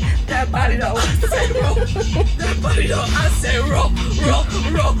roll. That body though, I say roll. That body though, I say roll.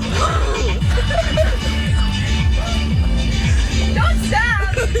 Don't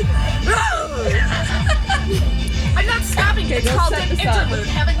stop. I'm not stopping. It's called an interlude.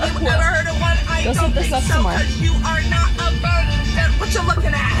 Haven't you ever heard of one? I don't think so, because you are not a bird. What you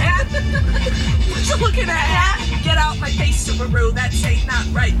looking at? What you looking at? Get out my face, Subaru. That ain't not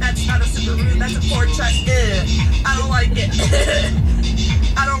right. That's not a Subaru. That's a Ford truck. I don't like it.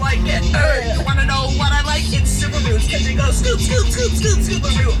 I don't like it. You wanna know what I like? It's Subarus. Cause you go scoop,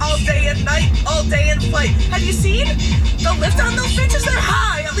 Subaru. All day and night, all day in flight. Have you seen the lift on those bitches? They're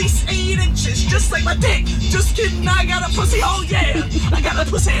high, at least 8 inches. inches, just like my dick. Just kidding, I got a pussy, oh yeah. I got a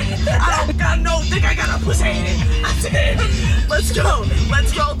pussy. I don't got no dick, I got a pussy. I said, let's go.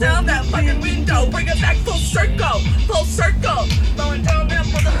 Let's roll down that fucking window. Bring it back full circle. Full circle. Going down that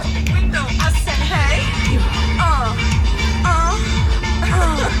motherfucking window. I said, hey.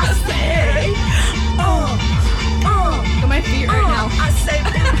 I said, hey. Look at my feet right now. I say, I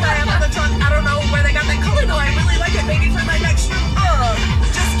have the trunk. I don't know where they got that color though. I really like it, maybe for my next room.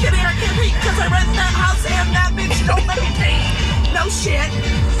 Just kidding, I can't paint because I rent that house and that bitch don't let me paint. No shit.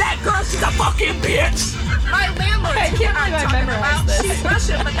 That girl, she's a fucking bitch. My landlord, I can't believe I memorized this. She's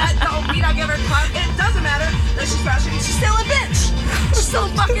Russian, but that don't mean I give her cut. It doesn't matter that she's Russian. She's still a bitch. She's still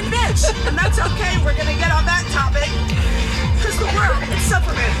a fucking bitch. And that's okay. We're gonna get on that topic. Because the world is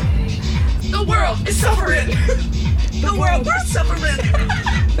suffering. The world is suffering. The world, we're suffering.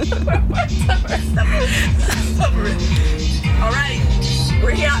 Suffering. All right.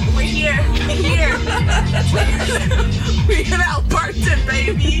 We're here. We're in Alberton,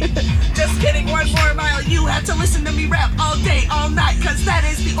 baby. Just kidding, 1 more mile. You have to listen to me rap all day, all night, cause that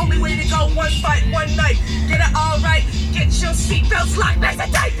is the only way to go. One fight, one night. Get it all right. Get your seatbelts locked. Nice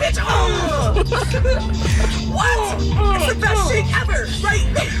and tight, bitch. What? It's the best shake ever, right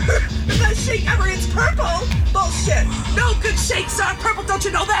there. The best shake ever. It's purple. Bullshit. No good shakes are purple. Don't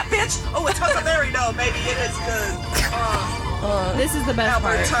you know that, bitch? Oh, it's Huckleberry. No, baby, it is good. This is the best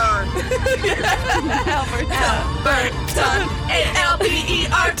Alberton. Alberton. Alberton.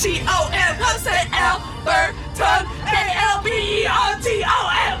 A-L-B-E-R-T-O-N. What's that? Alberton. A-L-B-E-R-T-O-N.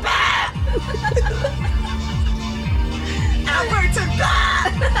 Alberton.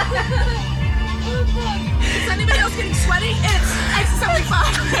 Is anybody else getting sweaty? It's X75.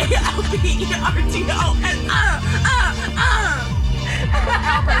 A-L-B-E-R-T-O-N.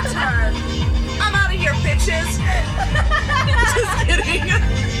 Alberton. I'm out of here, bitches. Just kidding.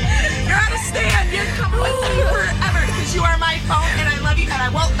 You're out of stand. You're coming with me forever because you are my phone and I love you and I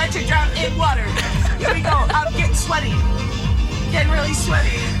won't let you drown in water. Here we go. I'm getting sweaty. Getting really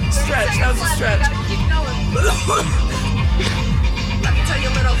sweaty. Stretch. That was a stretch. Keep going. Let me tell you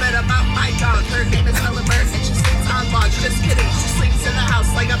a little bit about my dog. Her name is Alberton and she sleeps on logs. Just kidding. She sleeps in the house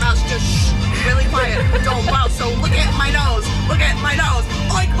like a mouse. Just shh. Really quiet. Don't wow. So look at my nose. Look at my nose.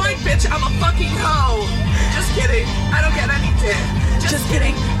 Oink, oink, bitch. I'm a fucking hoe. Just kidding. I don't get any dick. Just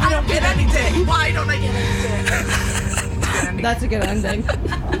kidding. I don't get any dick. Why don't I get any dick? That's a good ending.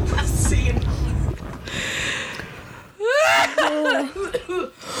 See.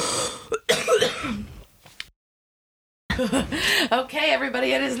 Okay,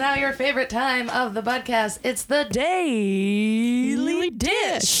 everybody, it is now your favorite time of the podcast. It's the Daily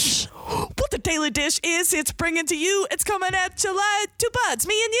Dish. What the Daily Dish is, it's bringing to you, it's coming at you like two buds,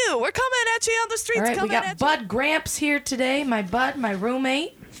 me and you. We're coming at you on the streets. All right, we coming got at Bud Gramps here today, my bud, my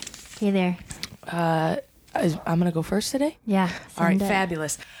roommate. Hey there. I'm going to go first today? Yeah. All right, send it.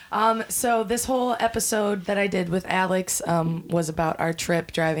 fabulous. So this whole episode that I did with Alex was about our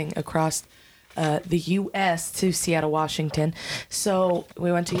trip driving across the U.S. to Seattle, Washington. So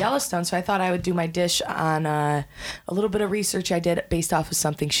we went to Yellowstone, so I thought I would do my dish on a little bit of research I did based off of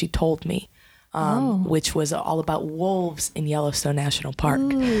something she told me, which was all about wolves in Yellowstone National Park.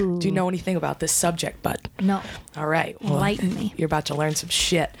 Ooh. Do you know anything about this subject, Bud? No. All right. Well, Enlighten me. You're about to learn some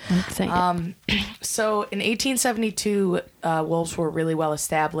shit. I'm excited. So in 1872, wolves were really well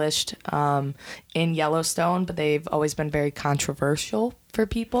established in Yellowstone, but they've always been very controversial for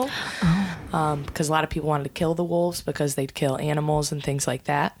people because a lot of people wanted to kill the wolves because they'd kill animals and things like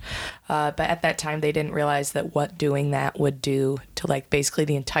that. But at that time, they didn't realize that what doing that would do to like basically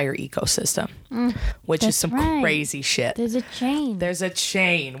the entire ecosystem, which is that's some right. crazy shit. There's a chain. There's a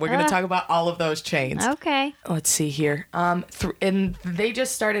chain. We're going to talk about all of those chains. Okay. Let's see here. And they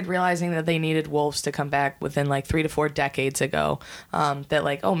just started realizing that they needed wolves to come back within like 3 to 4 decades ago. That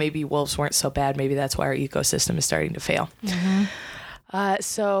like, oh, maybe wolves weren't so bad. Maybe that's why our ecosystem is starting to fail. Mm-hmm.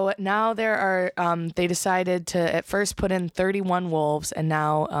 So now there are, they decided to at first put in 31 wolves, and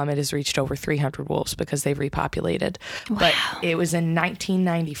now it has reached over 300 wolves because they've repopulated. Wow. But it was in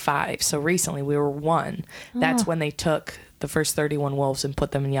 1995, so recently we were 1. That's when they took the first 31 wolves and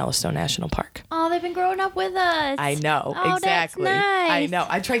put them in Yellowstone National Park. Oh, they've been growing up with us. I know, Oh, exactly. that's nice. I know.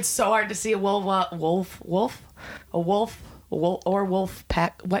 I tried so hard to see a wolf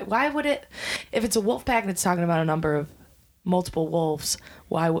pack. Why would it, if it's a wolf pack and it's talking about a number of multiple wolves,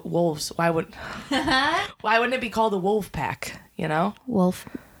 why wouldn't it be called a wolf pack, you know? Wolf.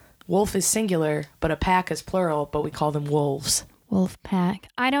 Wolf is singular, but a pack is plural, but we call them wolves. Wolf pack.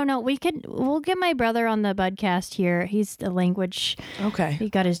 I don't know. We'll get my brother on the podcast here. He's a language. Okay. He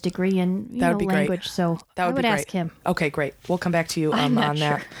got his degree in That would be great. language, so That would I would be ask great. him. Okay, great. We'll come back to you on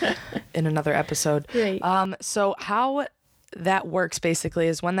that in another episode. Great. So how that works basically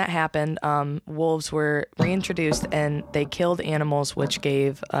is when that happened, wolves were reintroduced and they killed animals, which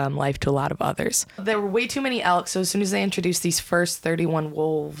gave life to a lot of others. There were way too many elk, so as soon as they introduced these first 31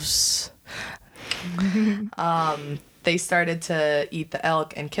 wolves, they started to eat the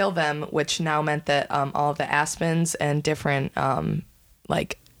elk and kill them, which now meant that all of the aspens and different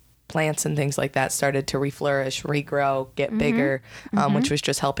like plants and things like that started to reflourish, regrow, get bigger, which was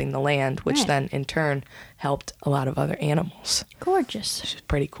just helping the land, which Right. then in turn helped a lot of other animals. Gorgeous. Which is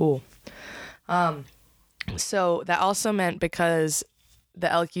pretty cool. So that also meant because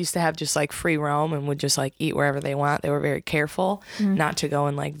the elk used to have just like free roam and would just like eat wherever they want. They were very careful not to go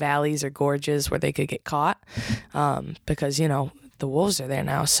in like valleys or gorges where they could get caught, because the wolves are there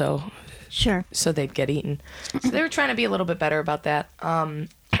now, so Sure. they'd get eaten. So they were trying to be a little bit better about that.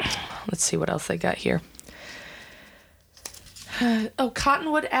 Let's see what else they got here.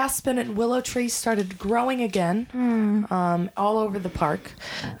 Cottonwood, aspen, and willow trees started growing again all over the park,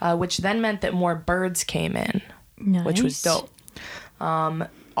 which then meant that more birds came in, which was Nice. dope.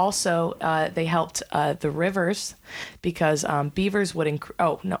 Also, they helped the rivers because beavers would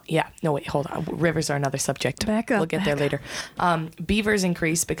hold on. Rivers are another subject. Back up, We'll get there later. Beavers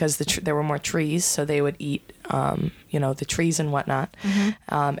increased because there were more trees, so they would eat, the trees and whatnot.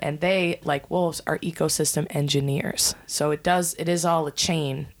 And they, like wolves, are ecosystem engineers. So it is all a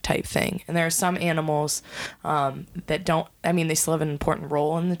chain type thing. And there are some animals that don't. I mean, they still have an important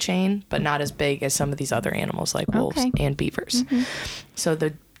role in the chain, but not as big as some of these other animals like wolves Okay. and beavers. So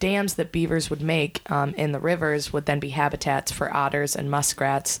the dams that beavers would make in the rivers would then be habitats for otters and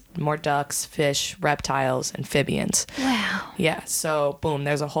muskrats, more ducks, fish, reptiles, amphibians. Wow. Yeah, so boom,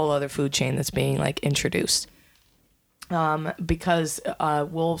 there's a whole other food chain that's being like introduced. Because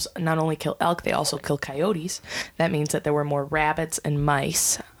wolves not only kill elk, they also kill coyotes. That means that there were more rabbits and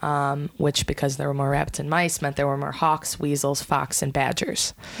mice, which, because there were more rabbits and mice, meant there were more hawks, weasels, fox, and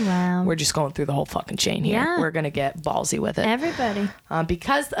badgers. Wow. We're just going through the whole fucking chain here. Yeah. We're going to get ballsy with it. Everybody.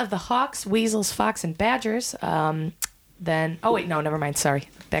 Because of the hawks, weasels, fox, and badgers, never mind. Sorry.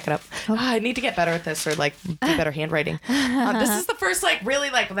 Back it up. I need to get better at this, or like do better handwriting. This is the first really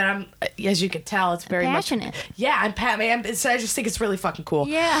that I'm, as you can tell, it's very Passionate. much. Yeah, I'm I just think it's really fucking cool.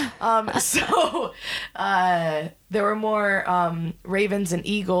 Yeah. So there were more ravens and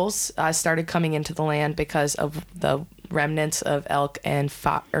eagles started coming into the land because of the remnants of elk and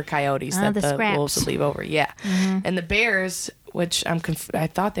coyotes that the the scraps. wolves would leave over. Yeah. And the bears, which I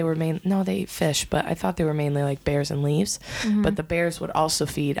thought they were they eat fish, but I thought they were mainly like bears and leaves. But the bears would also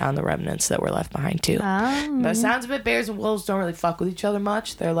feed on the remnants that were left behind too. But it sounds a bit, bears and wolves don't really fuck with each other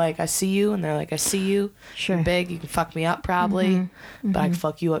much. They're like, I see you, and they're like, I see you. Sure. You're big, you can fuck me up probably, but I can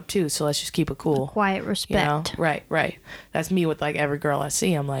fuck you up too, so let's just keep it cool. Quiet respect. Right. That's me with like every girl I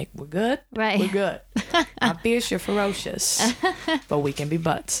see. I'm like, we're good? Right. We're good. I'm fierce, you're ferocious, but we can be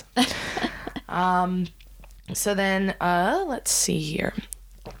butts. So then, let's see here.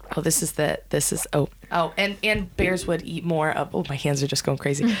 And bears would eat more of, my hands are just going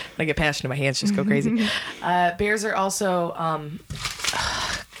crazy. When I get passionate, my hands just go crazy. Bears are also,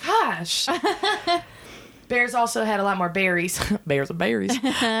 bears also had a lot more berries. Bears and berries.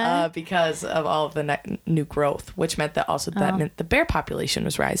 Because of all of the new growth, which meant that meant the bear population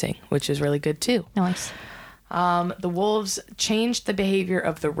was rising, which is really good too. Nice. The wolves changed the behavior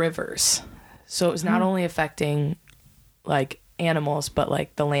of the rivers. So it was not only affecting like animals, but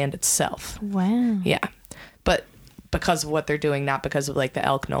like the land itself. Wow. Yeah. But because of what they're doing, not because of like the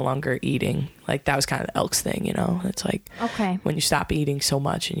elk no longer eating. Like that was kind of the elk's thing, It's like when you stop eating so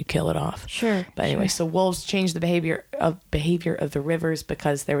much and you kill it off. Sure. But anyway, so wolves changed the behavior of the rivers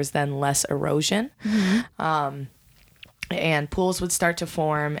because there was then less erosion. And pools would start to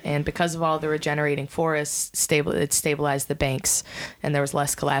form, and because of all the regenerating forests, it stabilized the banks, and there was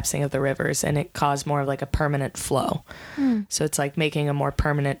less collapsing of the rivers, and it caused more of like a permanent flow. So it's like making a more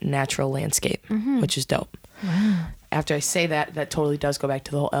permanent natural landscape, which is dope. Wow. After I say that totally does go back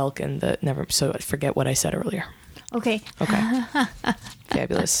to the whole elk and so I forget what I said earlier. Okay.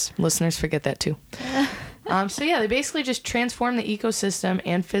 Fabulous. Listeners forget that too. So yeah, they basically just transformed the ecosystem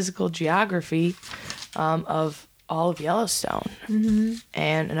and physical geography of all of Yellowstone.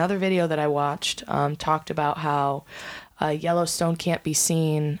 And another video that I watched talked about how Yellowstone can't be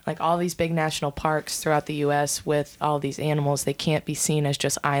seen, like all these big national parks throughout the U.S. with all these animals, they can't be seen as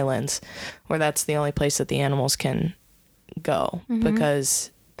just islands where that's the only place that the animals can go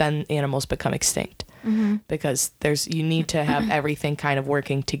because then animals become extinct. because you need to have everything kind of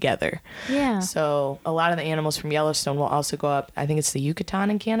working together. Yeah. So a lot of the animals from Yellowstone will also go up. I think it's the Yucatan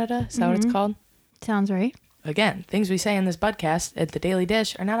in Canada. Is that what it's called? Sounds right. Again, things we say in this podcast at the Daily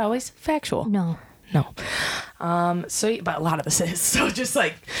Dish are not always factual. No. But a lot of this is. So just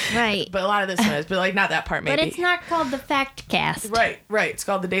like, Right. but a lot of this is, but like not that part maybe. But it's not called the Fact Cast. Right. It's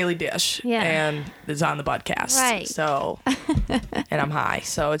called the Daily Dish. Yeah. And it's on the podcast. Right. So, and I'm high.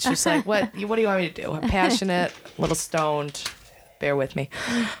 So it's just like, what do you want me to do? I'm passionate, a little stoned. Bear with me.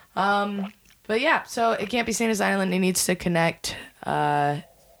 But yeah, so it can't be seen as island. It needs to connect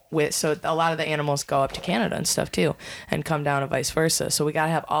so a lot of the animals go up to Canada and stuff too, and come down and vice versa. So we got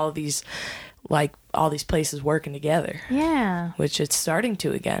to have all these places working together. Yeah. Which it's starting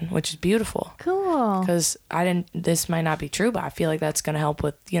to again, which is beautiful. Cool. Because this might not be true, but I feel like that's going to help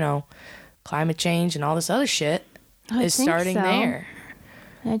with, climate change and all this other shit is starting there.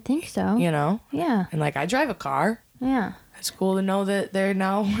 I think so. Yeah. And like I drive a car. Yeah. It's cool to know that there are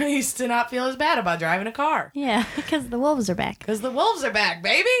now ways to not feel as bad about driving a car. Yeah, because the wolves are back. Because the wolves are back,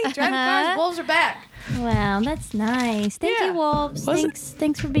 baby. Driving cars, wolves are back. Wow, that's nice. Thank you, wolves.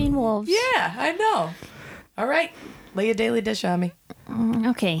 Thanks for being wolves. Yeah, I know. All right, lay a daily dish on me.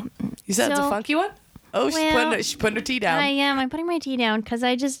 Okay. You said it's a funky one? Oh, she's putting her tea down. I am. I'm putting my tea down because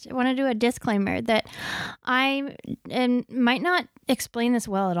I just want to do a disclaimer that I might not explain this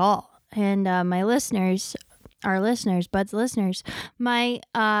well at all. And my listeners, Bud's listeners, might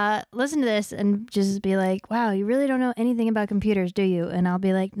listen to this and just be like, wow, you really don't know anything about computers, do you? And I'll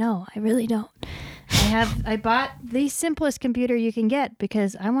be like, no, I really don't. I bought the simplest computer you can get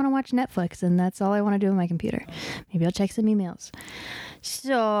because I want to watch Netflix and that's all I want to do on my computer. Maybe I'll check some emails.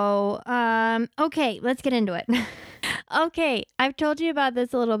 So, okay, let's get into it. Okay, I've told you about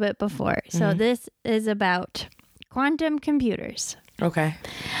this a little bit before. So this is about quantum computers. Okay.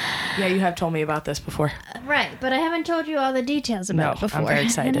 Yeah, you have told me about this before. Right, but I haven't told you all the details about it before. I'm very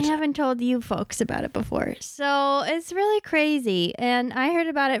excited. And I haven't told you folks about it before. So it's really crazy. And I heard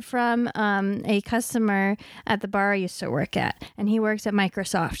about it from a customer at the bar I used to work at. And he works at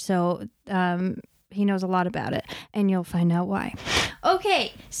Microsoft. So he knows a lot about it. And you'll find out why.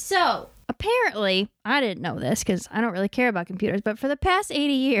 Okay, so apparently, I didn't know this because I don't really care about computers. But for the past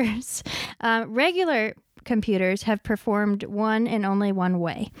 80 years, regular computers have performed one and only one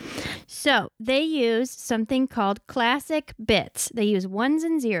way. So they use something called classic bits. They use ones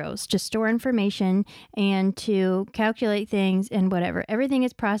and zeros to store information and to calculate things and whatever. Everything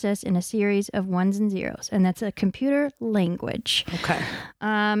is processed in a series of ones and zeros, and that's a computer language. Okay.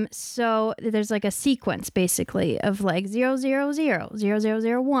 So there's like a sequence basically of like 000,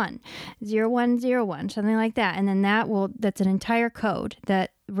 0001, 0101, something like that. And then that's an entire code that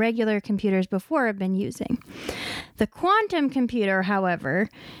regular computers before have been using. The quantum computer, however,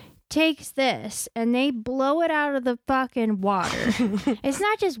 takes this and they blow it out of the fucking water. It's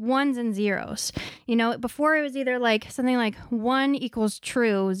not just ones and zeros. Before it was either like something like 1 equals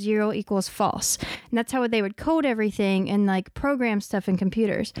true, 0 equals false. And that's how they would code everything and like program stuff in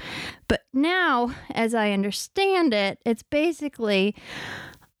computers. But now, as I understand it, it's basically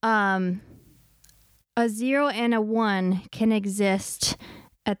a 0 and a 1 can exist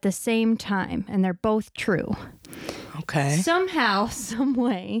at the same time, and they're both true. Okay. Somehow, some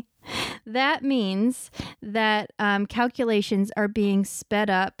way, that means that calculations are being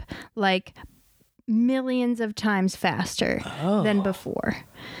sped up like millions of times faster than before.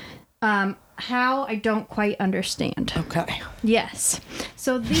 How, I don't quite understand. Okay. Yes.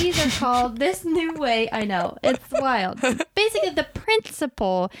 So these are called this new way. I know. It's wild. Basically, the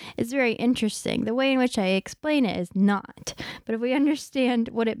principle is very interesting. The way in which I explain it is not. But if we understand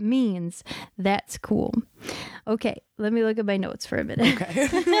what it means, that's cool. Okay. Let me look at my notes for a minute. Okay.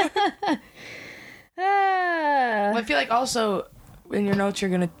 Well, I feel like also in your notes you're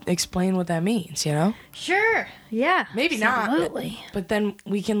going to explain what that means, Sure. Yeah. Maybe absolutely. Not. But then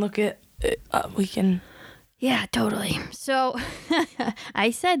we can look at Yeah, totally. So I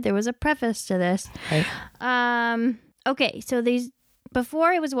said there was a preface to this. Right. Okay, so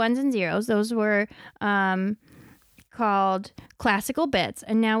before it was ones and zeros, those were called classical bits,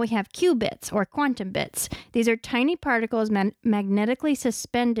 and now we have qubits or quantum bits. These are tiny particles magnetically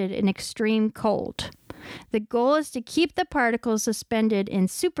suspended in extreme cold. The goal is to keep the particles suspended in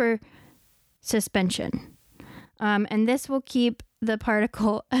super suspension. And this will keep the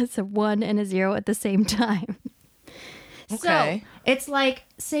particle as a 1 and a 0 at the same time. Okay. So it's like,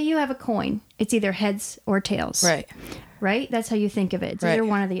 say you have a coin. It's either heads or tails. Right. Right? That's how you think of it. It's right. either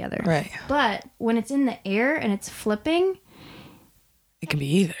one or the other. Right. But when it's in the air and it's flipping, It can be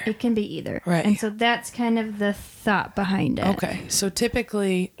either. It can be either. Right. And so that's kind of the thought behind it. Okay. So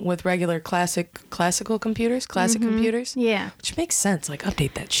typically with regular classical computers, Yeah. which makes sense. Like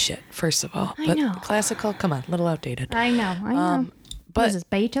update that shit first of all. I But know. classical, come on, a little outdated. I know. What But is this,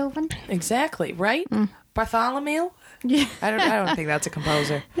 Beethoven? exactly, right? Bartholomew? Yeah. I don't think that's a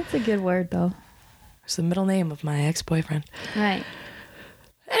composer. That's a good word, though. It's the middle name of my ex-boyfriend. Right.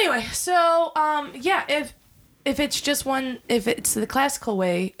 Anyway, so yeah, if it's just one, if it's the classical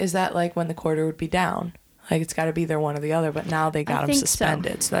way, is that like when the quarter would be down? Like it's got to be either one or the other, but now they got them think so.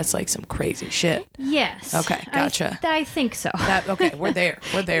 suspended, so that's like some crazy shit. Yes. Okay, gotcha. I think so. Okay, we're there.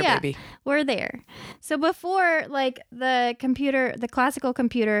 We're there, Yeah, baby. we're there. So before, like the classical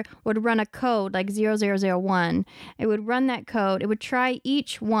computer would run a code like 0001. It would run that code. It would try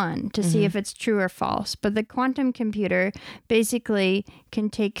each one to see if it's true or false. But the quantum computer basically can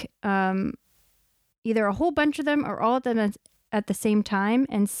take either a whole bunch of them or all of them at the same time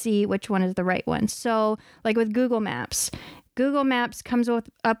and see which one is the right one. So like with Google Maps comes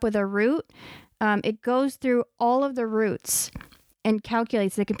up with a route. It goes through all of the routes and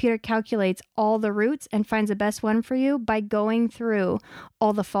the computer calculates all the routes and finds the best one for you by going through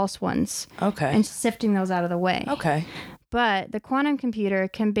all the false ones. Okay. And sifting those out of the way. Okay. But the quantum computer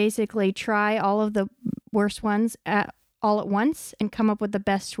can basically try all of the worst ones all at once and come up with the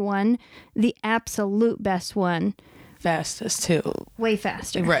best one, the absolute best one. Fastest too. Way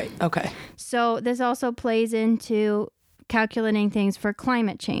faster. Right. Okay. So this also plays into calculating things for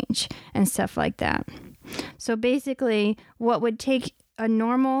climate change and stuff like that. So basically, what would take a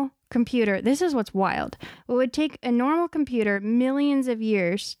normal computer, this is what's wild, what would take a normal computer millions of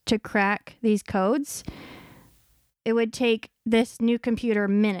years to crack these codes, it would take this new computer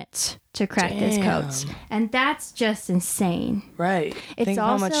minutes to crack these codes. And that's just insane. Right. It's Think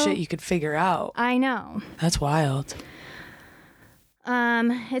how much also- shit you could figure out. I know. That's wild.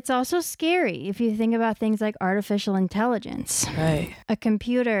 It's also scary if you think about things like artificial intelligence. Right. A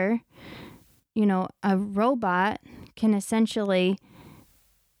computer, a robot can essentially,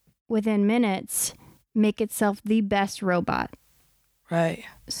 within minutes, make itself the best robot. Right.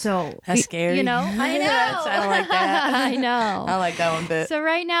 So That's scary. I know. I don't like that. I know. I like that one bit. So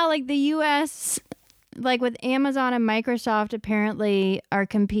right now, like the U.S., like with Amazon and Microsoft, apparently are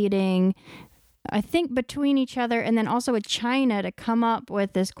competing, I think, between each other and then also with China to come up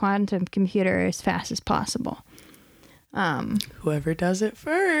with this quantum computer as fast as possible. Whoever does it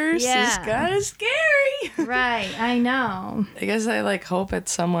first is Yeah. kind of scary. Right. I know. I guess I hope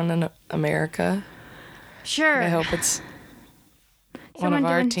it's someone in America. Sure. I hope it's Someone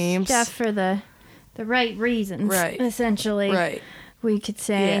one of our doing teams. stuff for the right reasons. Right. Essentially. Right. We could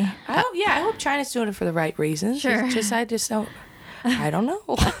say. Yeah. I hope China's doing it for the right reasons. Sure. I just don't. I don't know.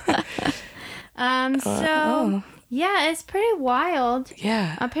 So yeah, it's pretty wild.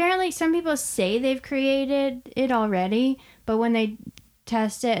 Yeah. Apparently, some people say they've created it already, but when they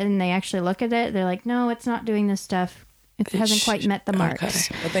test it and they actually look at it, they're like, no, it's not doing this stuff. It hasn't quite met the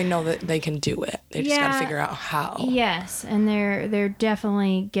marks. Okay. But they know that they can do it. They just got to Yeah. figure out how. Yes, and they're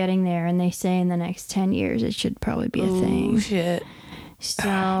definitely getting there, and they say in the next 10 years it should probably be a Oh thing. shit.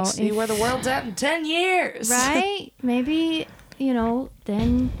 So See if- where the world's at in 10 years. right? Maybe,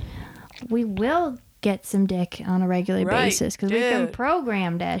 then we will get some dick on a regular Right, basis because we can dude.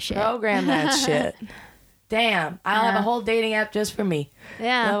 program that shit. Program that shit. Damn. I'll have a whole dating app just for me. I'll have a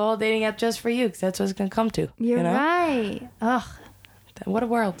Yeah, whole dating app just for you because that's what it's going to come to. you're you know? right. Ugh, What a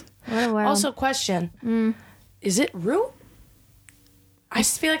world. what a world. Also, question. Is it route? I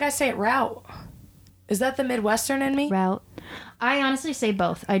just feel like I say it route. Is that the Midwestern in me? route. I honestly say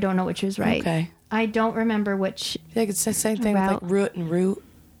both. I don't know which is right. Okay. I don't remember which I feel like it's the same thing Route. with like root and root.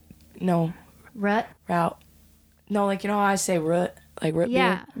 No, rut. route. No, like, how I say root? Like root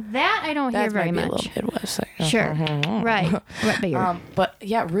Yeah, beer? that I don't hear That very might be much. a little Midwestern. Sure. Right. Rut beer. But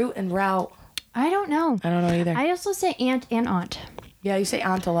yeah, root and route. I don't know. I don't know either. I also say aunt and aunt. Yeah, you say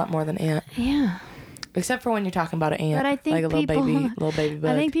aunt a lot more than aunt. Yeah. Except for when you're talking about an ant. But I think like a people, little baby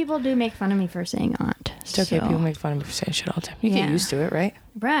bug. I think people do make fun of me for saying aunt. it's okay. so- People make fun of me for saying shit all the time. You Yeah. get used to it, right?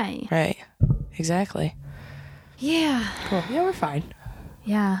 Right. Right. Exactly. Yeah. Cool. Yeah, we're fine.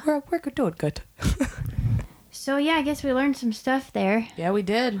 Yeah. We're doing good. So yeah, I guess we learned some stuff there. Yeah, we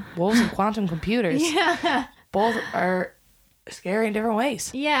did. Wolves and quantum computers. Yeah. Both are scary in different ways.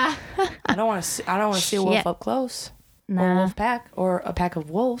 Yeah. I don't want to see a wolf Shit. up close. Or a Nah. wolf pack or a pack of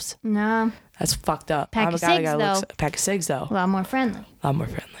wolves. No. That's fucked up. Pack I'm a of guy that cigs, gotta look though. a pack of cigs though. A lot more friendly. A lot more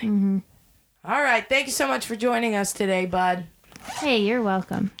friendly. All right. Thank you so much for joining us today, bud. Hey, you're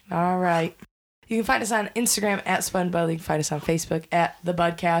welcome. All right. You can find us on Instagram at SpunBud. You can find us on Facebook at The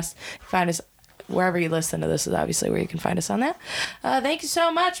Budcast. You can find us wherever you listen to this is obviously where you can find us on that. Thank you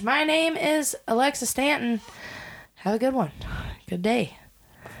so much. My name is Alexa Stanton. Have a good one. Good day.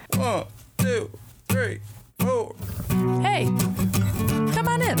 1, 2, 3, 4. Hey, come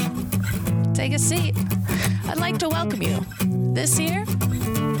on in. Take a seat. I'd like to welcome you. This here,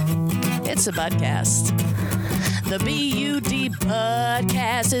 it's a Budcast. The B-U-D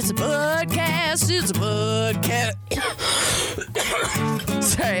Budcast. It's a Budcast. It's a Budcast.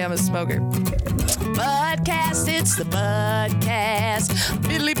 Sorry, I'm a smoker. Budcast, it's the Budcast.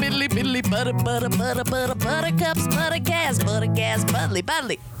 Billy, Billy, Billy, butter, butter, butter, butter, buttercups, buttercast, buttercast, buddly,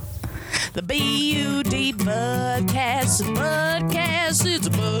 buddly. The B-U-D Budcast, it's a Budcast, it's a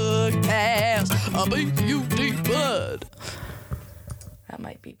Budcast. A B-U-D Bud. That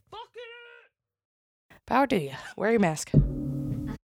might be fucking it. Power to you. Wear your mask.